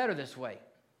like it better this way.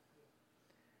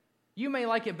 You may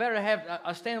like it better to have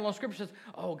a standalone scripture that says,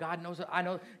 oh, God knows, I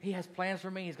know he has plans for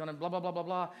me. He's going to blah, blah, blah, blah,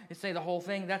 blah, and say the whole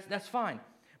thing. That's fine.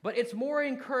 But it's more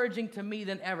encouraging to me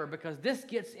than ever because this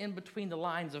gets in between the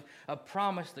lines of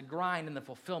promise, the grind, and the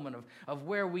fulfillment of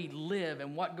where we live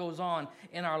and what goes on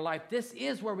in our life. This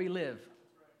is where we live.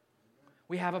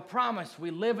 We have a promise. We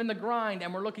live in the grind,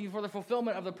 and we're looking for the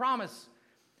fulfillment of the promise.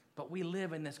 But we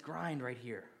live in this grind right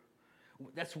here.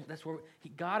 That's where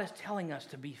God is telling us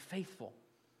to be faithful,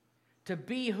 to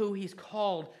be who he's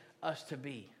called us to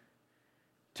be,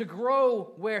 to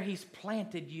grow where he's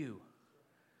planted you.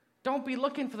 Don't be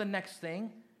looking for the next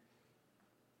thing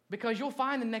because you'll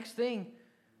find the next thing.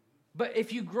 But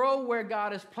if you grow where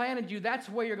God has planted you, that's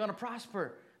where you're going to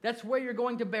prosper. That's where you're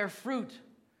going to bear fruit.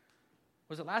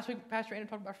 Was it last week Pastor Andrew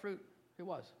talked about fruit? It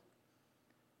was.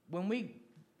 When we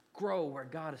grow where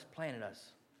God has planted us,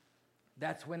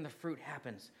 that's when the fruit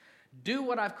happens. Do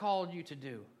what I've called you to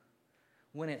do.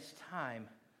 When it's time,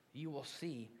 you will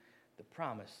see the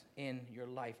promise in your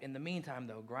life. In the meantime,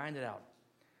 though, grind it out.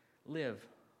 Live,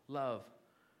 love,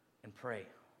 and pray.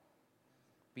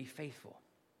 Be faithful.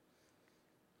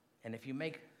 And if you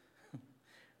make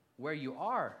where you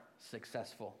are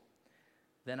successful,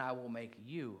 then I will make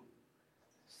you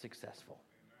successful.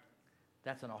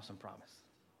 That's an awesome promise.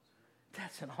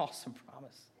 That's an awesome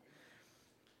promise.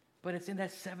 But it's in that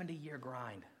 70-year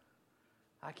grind.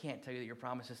 I can't tell you that your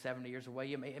promise is 70 years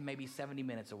away. It may be 70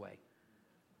 minutes away.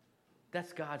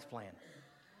 That's God's plan.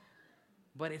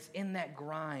 But it's in that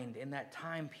grind, in that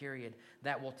time period,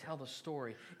 that will tell the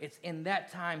story. It's in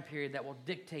that time period that will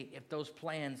dictate if those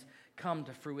plans come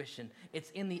to fruition. It's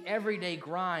in the everyday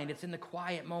grind. It's in the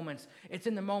quiet moments. It's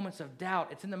in the moments of doubt.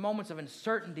 It's in the moments of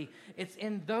uncertainty. It's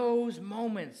in those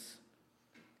moments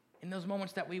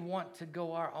that we want to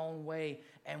go our own way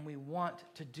and we want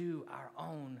to do our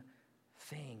own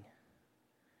thing.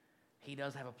 He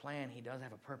does have a plan. He does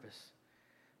have a purpose.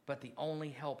 But the only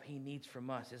help he needs from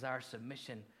us is our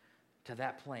submission to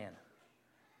that plan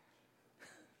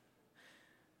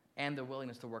and the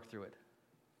willingness to work through it.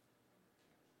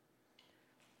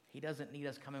 He doesn't need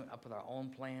us coming up with our own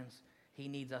plans. He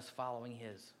needs us following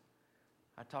his.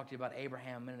 I talked to you about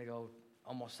Abraham a minute ago.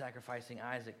 almost sacrificing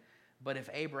Isaac. But if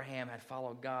Abraham had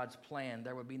followed God's plan,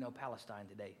 there would be no Palestine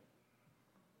today.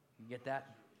 You get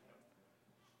that?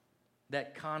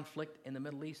 That conflict in the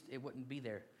Middle East, it wouldn't be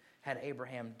there had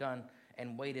Abraham done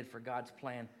and waited for God's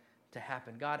plan to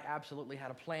happen. God absolutely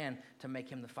had a plan to make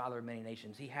him the father of many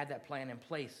nations. He had that plan in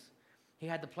place. He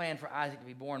had the plan for Isaac to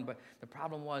be born, but the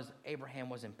problem was Abraham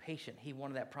was impatient. He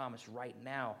wanted that promise right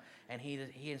now, and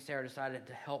he and Sarah decided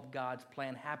to help God's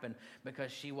plan happen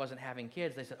because she wasn't having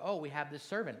kids. They said, oh, we have this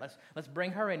servant. Let's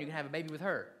bring her in. You can have a baby with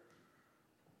her.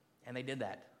 And they did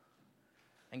that.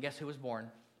 And guess who was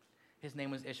born? His name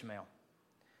was Ishmael.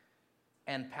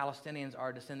 And Palestinians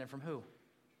are descended from who?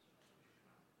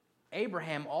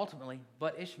 Abraham ultimately,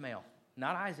 but Ishmael.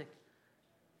 Not Isaac,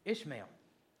 Ishmael.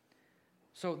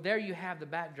 So there you have the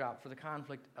backdrop for the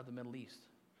conflict of the Middle East.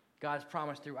 God's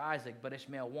promised through Isaac, but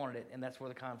Ishmael wanted it, and that's where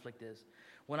the conflict is.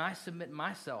 When I submit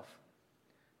myself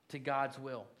to God's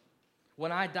will,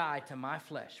 when I die to my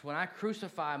flesh, when I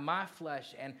crucify my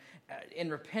flesh and in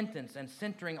repentance and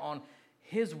centering on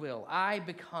His will, I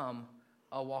become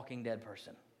a walking dead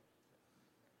person.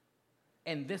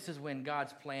 And this is when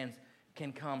God's plans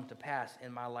can come to pass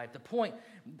in my life. The point,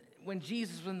 when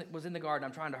Jesus was in the garden,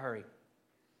 I'm trying to hurry.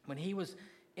 When he was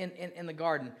in the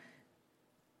garden,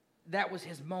 that was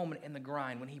his moment in the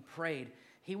grind. When he prayed,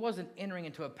 he wasn't entering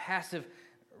into a passive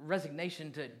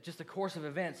resignation to just the course of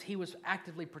events. He was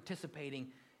actively participating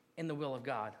in the will of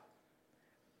God.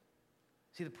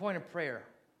 See, the point of prayer,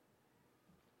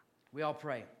 we all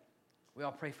pray. We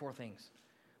all pray for things.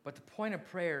 But the point of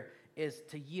prayer is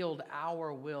to yield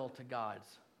our will to God's,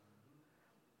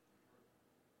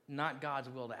 not God's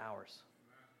will to ours.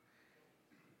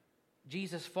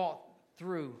 Jesus fought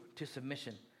through to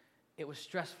submission. It was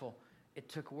stressful. It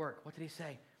took work. What did he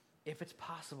say? If it's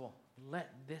possible,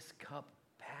 let this cup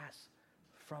pass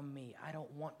from me. I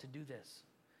don't want to do this.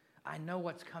 I know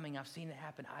what's coming. I've seen it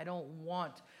happen. I don't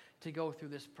want to go through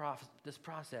this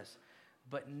process.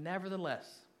 But nevertheless,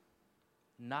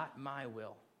 not my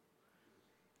will,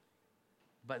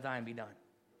 but thine be done.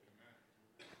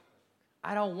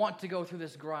 I don't want to go through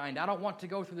this grind. I don't want to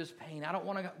go through this pain. I don't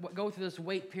want to go through this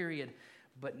wait period.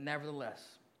 But nevertheless,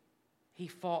 he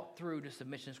fought through to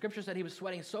submission. Scripture said he was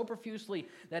sweating so profusely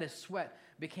that his sweat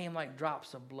became like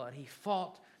drops of blood. He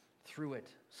fought through it.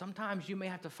 Sometimes you may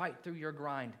have to fight through your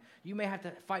grind. You may have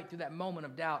to fight through that moment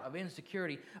of doubt, of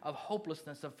insecurity, of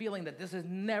hopelessness, of feeling that this is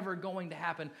never going to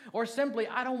happen, or simply,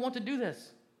 I don't want to do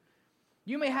this.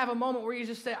 You may have a moment where you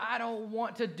just say, I don't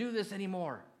want to do this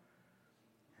anymore.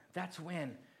 That's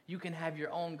when you can have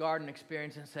your own garden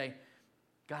experience and say,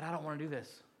 God, I don't want to do this.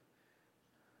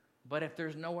 But if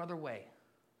there's no other way,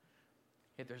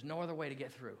 to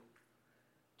get through,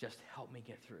 just help me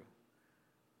get through.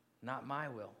 Not my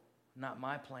will, not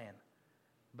my plan,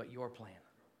 but your plan.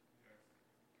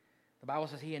 The Bible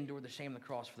says he endured the shame of the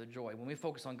cross for the joy. When we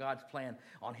focus on God's plan,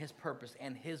 on his purpose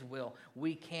and his will,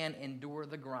 we can endure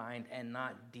the grind and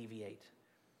not deviate.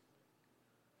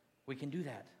 We can do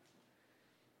that.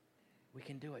 We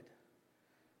can do it.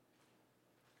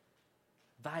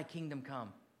 Thy kingdom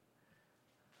come.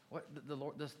 What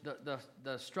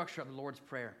the structure of the Lord's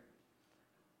Prayer.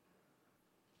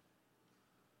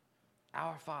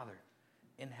 Our Father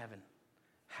in heaven,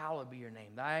 hallowed be your name.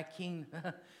 Thy king.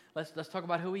 Let's talk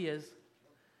about who he is.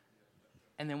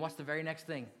 And then what's the very next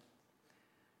thing?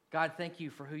 God, thank you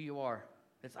for who you are.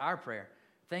 It's our prayer.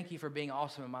 Thank you for being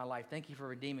awesome in my life. Thank you for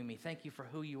redeeming me. Thank you for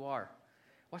who you are.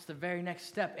 What's the very next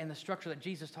step in the structure that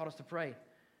Jesus taught us to pray?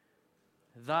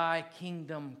 Thy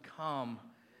kingdom come.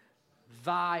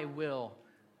 Thy will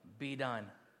be done.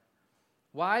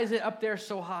 Why is it up there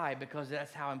so high? Because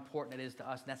that's how important it is to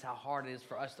us, and that's how hard it is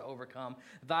for us to overcome.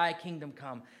 Thy kingdom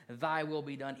come, thy will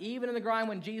be done. Even in the grind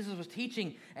when Jesus was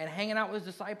teaching and hanging out with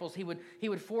his disciples, he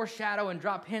would foreshadow and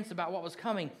drop hints about what was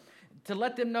coming to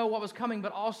let them know what was coming,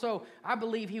 but also, I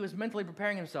believe he was mentally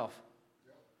preparing himself.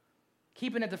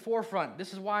 Keeping at the forefront.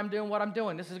 This is why I'm doing what I'm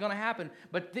doing. This is going to happen.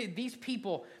 But these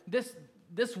people,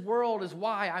 this world is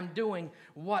why I'm doing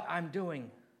what I'm doing.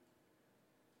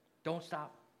 Don't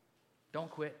stop. Don't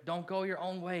quit. Don't go your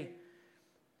own way.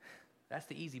 That's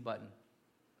the easy button.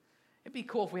 It'd be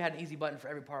cool if we had an easy button for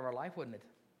every part of our life, wouldn't it?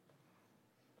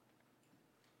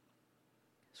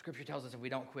 Scripture tells us if we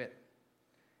don't quit,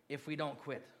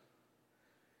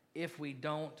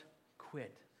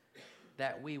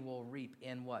 that we will reap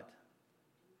in what?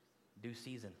 Due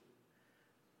season.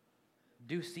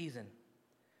 Due season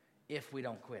if we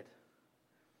don't quit.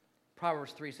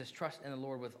 Proverbs 3 says, trust in the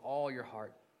Lord with all your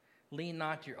heart. Lean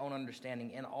not to your own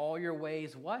understanding. In all your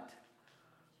ways, what?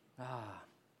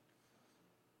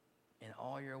 In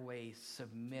all your ways,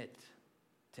 submit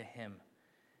to him,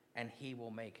 and he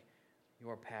will make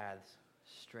your paths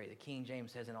straight. The King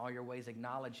James says, in all your ways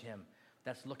acknowledge him.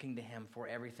 That's looking to him for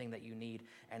everything that you need,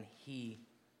 and he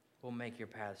will make your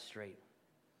paths straight.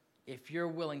 If you're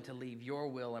willing to leave your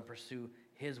will and pursue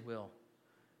his will,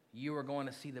 you are going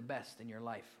to see the best in your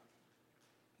life.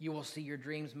 You will see your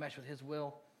dreams mesh with his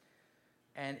will,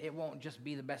 and it won't just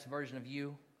be the best version of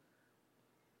you,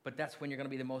 but that's when you're going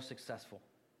to be the most successful.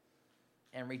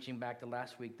 And reaching back to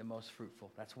last week, the most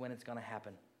fruitful. That's when it's going to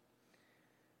happen.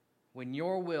 When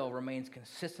your will remains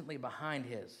consistently behind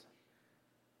his,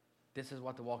 this is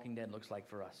what the Walking Dead looks like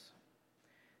for us.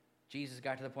 Jesus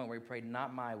got to the point where he prayed,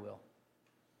 not my will,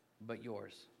 but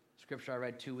yours. Scripture I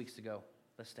read 2 weeks ago.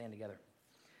 Let's stand together.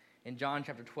 In John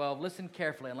chapter 12, listen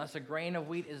carefully. Unless a grain of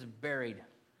wheat is buried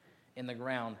in the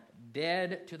ground,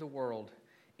 dead to the world,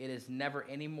 it is never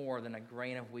any more than a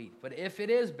grain of wheat. But if it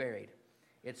is buried,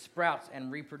 it sprouts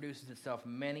and reproduces itself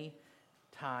many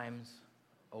times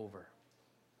over.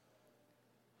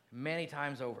 Many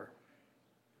times over.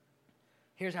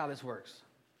 Here's how this works.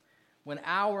 When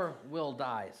our will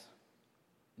dies,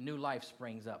 new life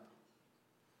springs up.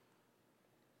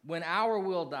 When our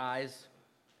will dies,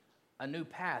 a new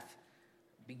path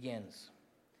begins.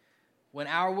 When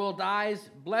our will dies,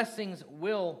 blessings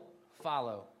will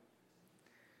follow.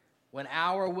 When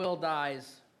our will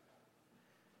dies,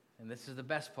 and this is the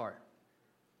best part,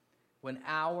 when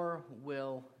our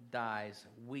will dies,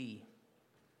 we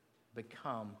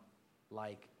become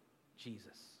like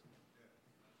Jesus.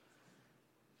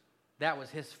 That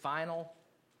was his final,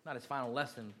 not his final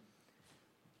lesson,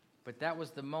 but that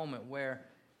was the moment where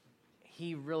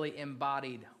he really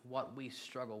embodied what we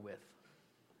struggle with.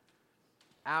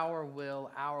 Our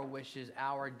will, our wishes,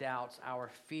 our doubts, our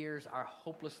fears, our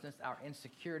hopelessness, our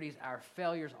insecurities, our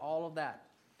failures, all of that.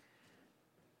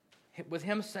 With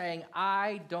him saying,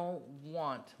 I don't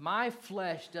want, my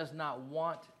flesh does not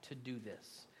want to do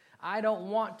this. I don't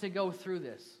want to go through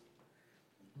this.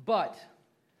 But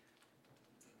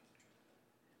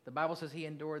the Bible says he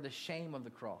endured the shame of the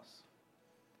cross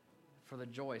for the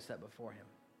joy set before him.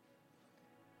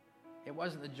 It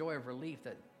wasn't the joy of relief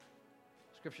that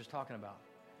Scripture's talking about.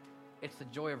 It's the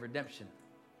joy of redemption.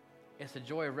 It's the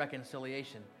joy of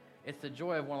reconciliation. It's the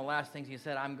joy of one of the last things he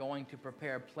said, I'm going to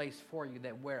prepare a place for you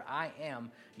that where I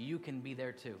am, you can be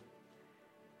there too.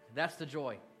 That's the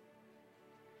joy.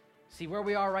 See, where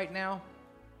we are right now,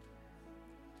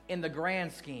 in the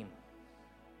grand scheme,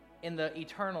 in the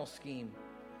eternal scheme,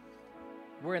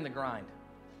 we're in the grind.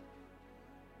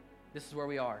 This is where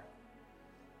we are.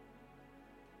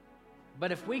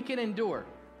 But if we can endure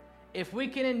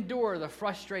the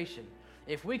frustration,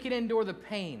 if we can endure the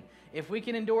pain, if we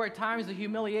can endure at times the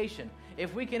humiliation,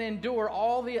 if we can endure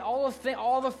all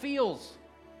the feels,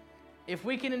 if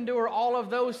we can endure all of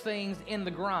those things in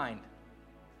the grind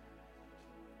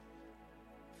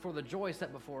for the joy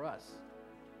set before us.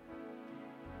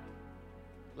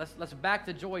 Let's back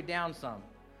the joy down some.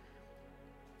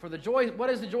 For the joy, what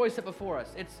is the joy set before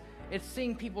us? It's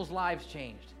seeing people's lives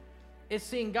changed. It's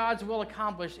seeing God's will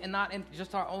accomplished, and not in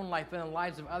just our own life, but in the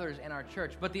lives of others in our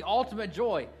church. But the ultimate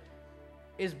joy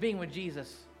is being with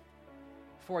Jesus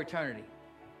for eternity.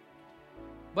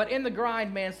 But in the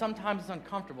grind, man, sometimes it's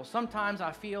uncomfortable. Sometimes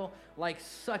I feel like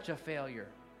such a failure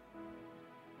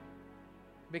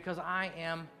because I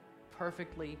am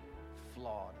perfectly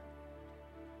flawed.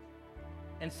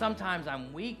 And sometimes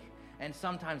I'm weak, and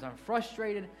sometimes I'm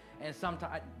frustrated, and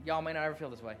sometimes, y'all may not ever feel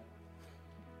this way.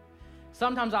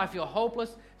 Sometimes I feel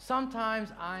hopeless.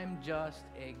 Sometimes I'm just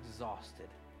exhausted.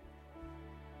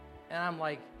 And I'm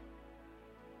like,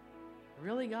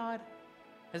 really, God?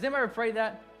 Has anybody ever prayed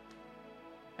that?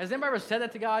 Has anybody ever said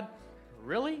that to God?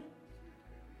 Really?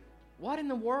 What in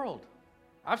the world?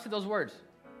 I've said those words.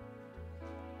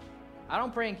 I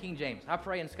don't pray in King James. I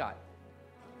pray in Scott.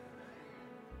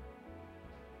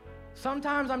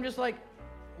 Sometimes I'm just like,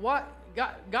 what?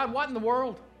 God, what in the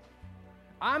world?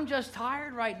 I'm just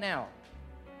tired right now.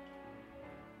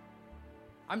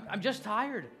 I'm just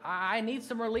tired. I need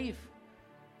some relief.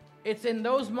 It's in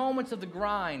those moments of the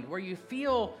grind where you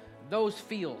feel those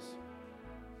feels.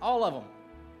 All of them.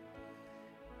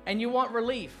 And you want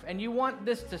relief. And you want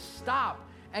this to stop.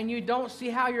 And you don't see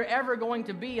how you're ever going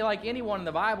to be like anyone in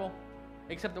the Bible,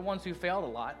 except the ones who failed a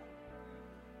lot.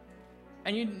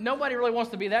 And nobody really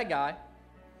wants to be that guy.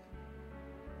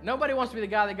 Nobody wants to be the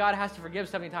guy that God has to forgive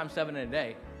 70 times 7 in a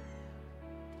day.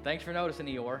 Thanks for noticing,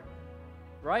 Eeyore.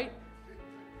 Right?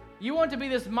 You want to be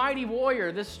this mighty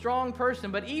warrior, this strong person.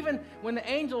 But even when the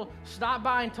angel stopped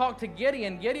by and talked to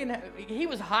Gideon, he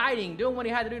was hiding, doing what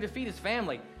he had to do to feed his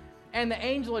family. And the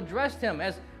angel addressed him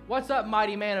as, what's up,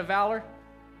 mighty man of valor?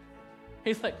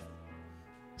 He's like,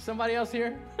 Somebody else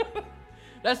here?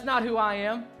 That's not who I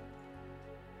am.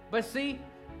 But see,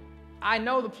 I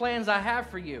know the plans I have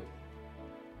for you.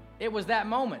 It was that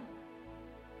moment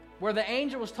where the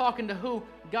angel was talking to who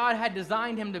God had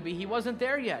designed him to be. He wasn't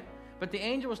there yet, but the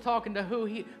angel was talking to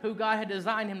who God had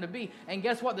designed him to be. And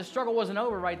guess what? The struggle wasn't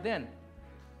over right then.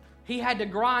 He had to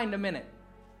grind a minute.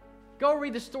 Go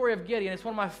read the story of Gideon. It's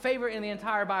one of my favorite in the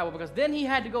entire Bible, because then he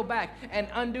had to go back and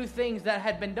undo things that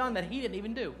had been done that he didn't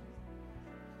even do.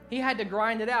 He had to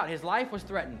grind it out. His life was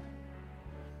threatened.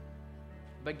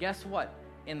 But guess what?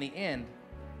 In the end,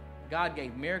 God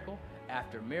gave miracle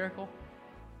after miracle,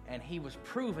 and he was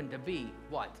proven to be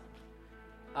what?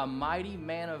 A mighty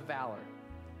man of valor.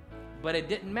 But it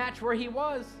didn't match where he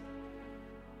was.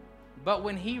 But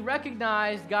when he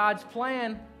recognized God's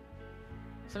plan,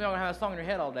 some of y'all are going to have a song in your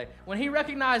head all day. When he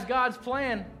recognized God's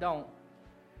plan,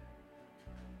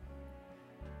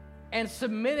 and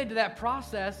submitted to that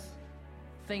process,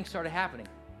 things started happening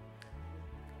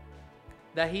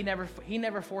that he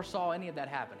never foresaw any of that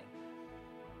happening.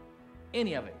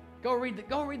 Any of it. Go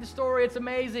read the story. It's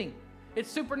amazing. It's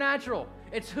supernatural.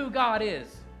 It's who God is.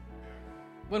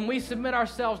 When we submit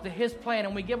ourselves to his plan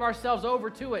and we give ourselves over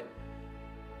to it,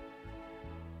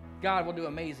 God will do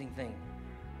amazing things.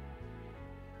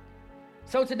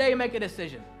 So today, make a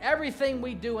decision. Everything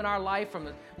we do in our life, from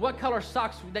what color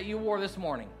socks that you wore this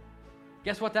morning,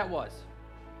 guess what that was?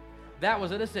 That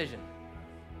was a decision.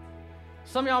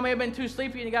 Some of y'all may have been too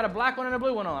sleepy and you got a black one and a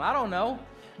blue one on. I don't know.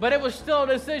 But it was still a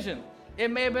decision. It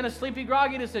may have been a sleepy,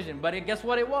 groggy decision, but guess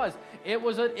what it was?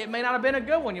 It may not have been a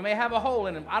good one. You may have a hole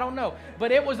in it. I don't know.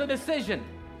 But it was a decision.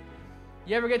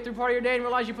 You ever get through part of your day and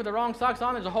realize you put the wrong socks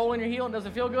on, there's a hole in your heel and it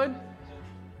doesn't feel good?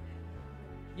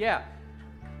 Yeah.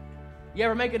 You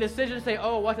ever make a decision to say,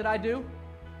 oh, what did I do?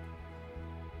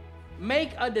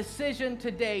 Make a decision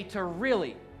today to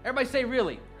really, everybody say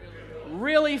really,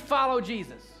 really follow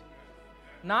Jesus.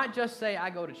 Not just say, I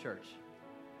go to church.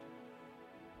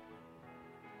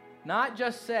 Not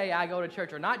just say, I go to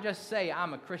church, or not just say,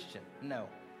 I'm a Christian. No.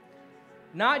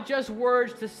 Not just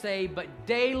words to say, but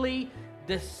daily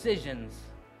decisions.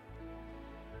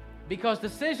 Because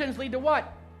decisions lead to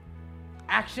what?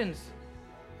 Actions.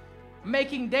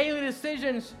 Making daily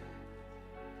decisions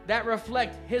that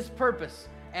reflect his purpose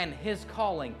and his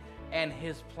calling and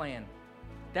his plan.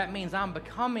 That means I'm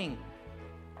becoming.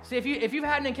 See, if you've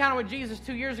had an encounter with Jesus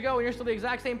 2 years ago and you're still the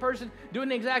exact same person, doing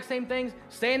the exact same things,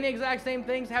 saying the exact same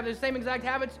things, having the same exact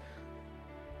habits,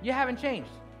 you haven't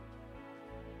changed.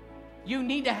 You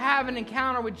need to have an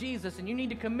encounter with Jesus, and you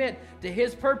need to commit to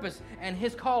his purpose and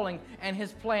his calling and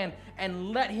his plan,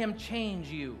 and let him change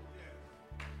you.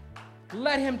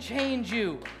 Let him change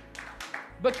you.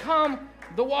 Become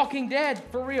the walking dead,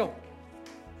 for real.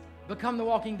 Become the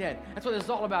walking dead. That's what this is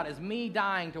all about, is me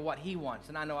dying to what he wants.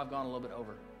 And I know I've gone a little bit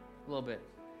over. A little bit.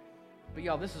 But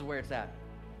y'all, this is where it's at.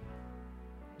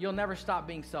 You'll never stop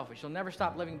being selfish. You'll never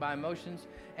stop living by emotions.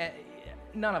 And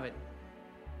none of it.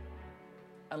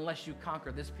 Unless you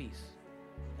conquer this peace.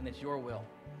 And it's your will.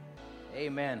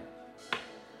 Amen.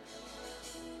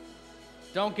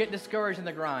 Don't get discouraged in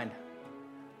the grind.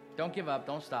 Don't give up.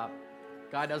 Don't stop.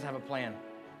 God does have a plan.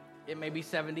 It may be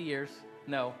 70 years.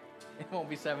 No, it won't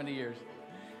be 70 years.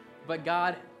 But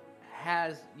God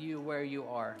has you where you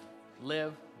are.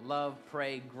 Live, love,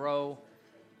 pray, grow,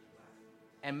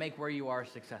 and make where you are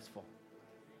successful.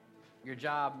 Your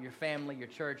job, your family, your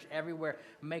church, everywhere.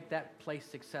 Make that place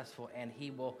successful, and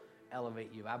he will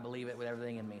elevate you. I believe it with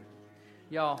everything in me.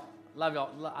 Y'all, love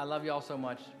y'all. I love y'all so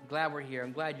much. Glad we're here.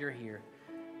 I'm glad you're here.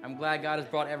 I'm glad God has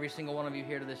brought every single one of you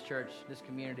here to this church, this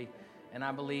community, and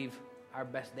I believe our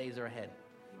best days are ahead.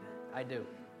 I do.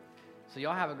 So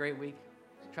y'all have a great week.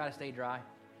 Try to stay dry,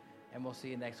 and we'll see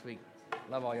you next week.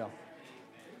 Love all y'all.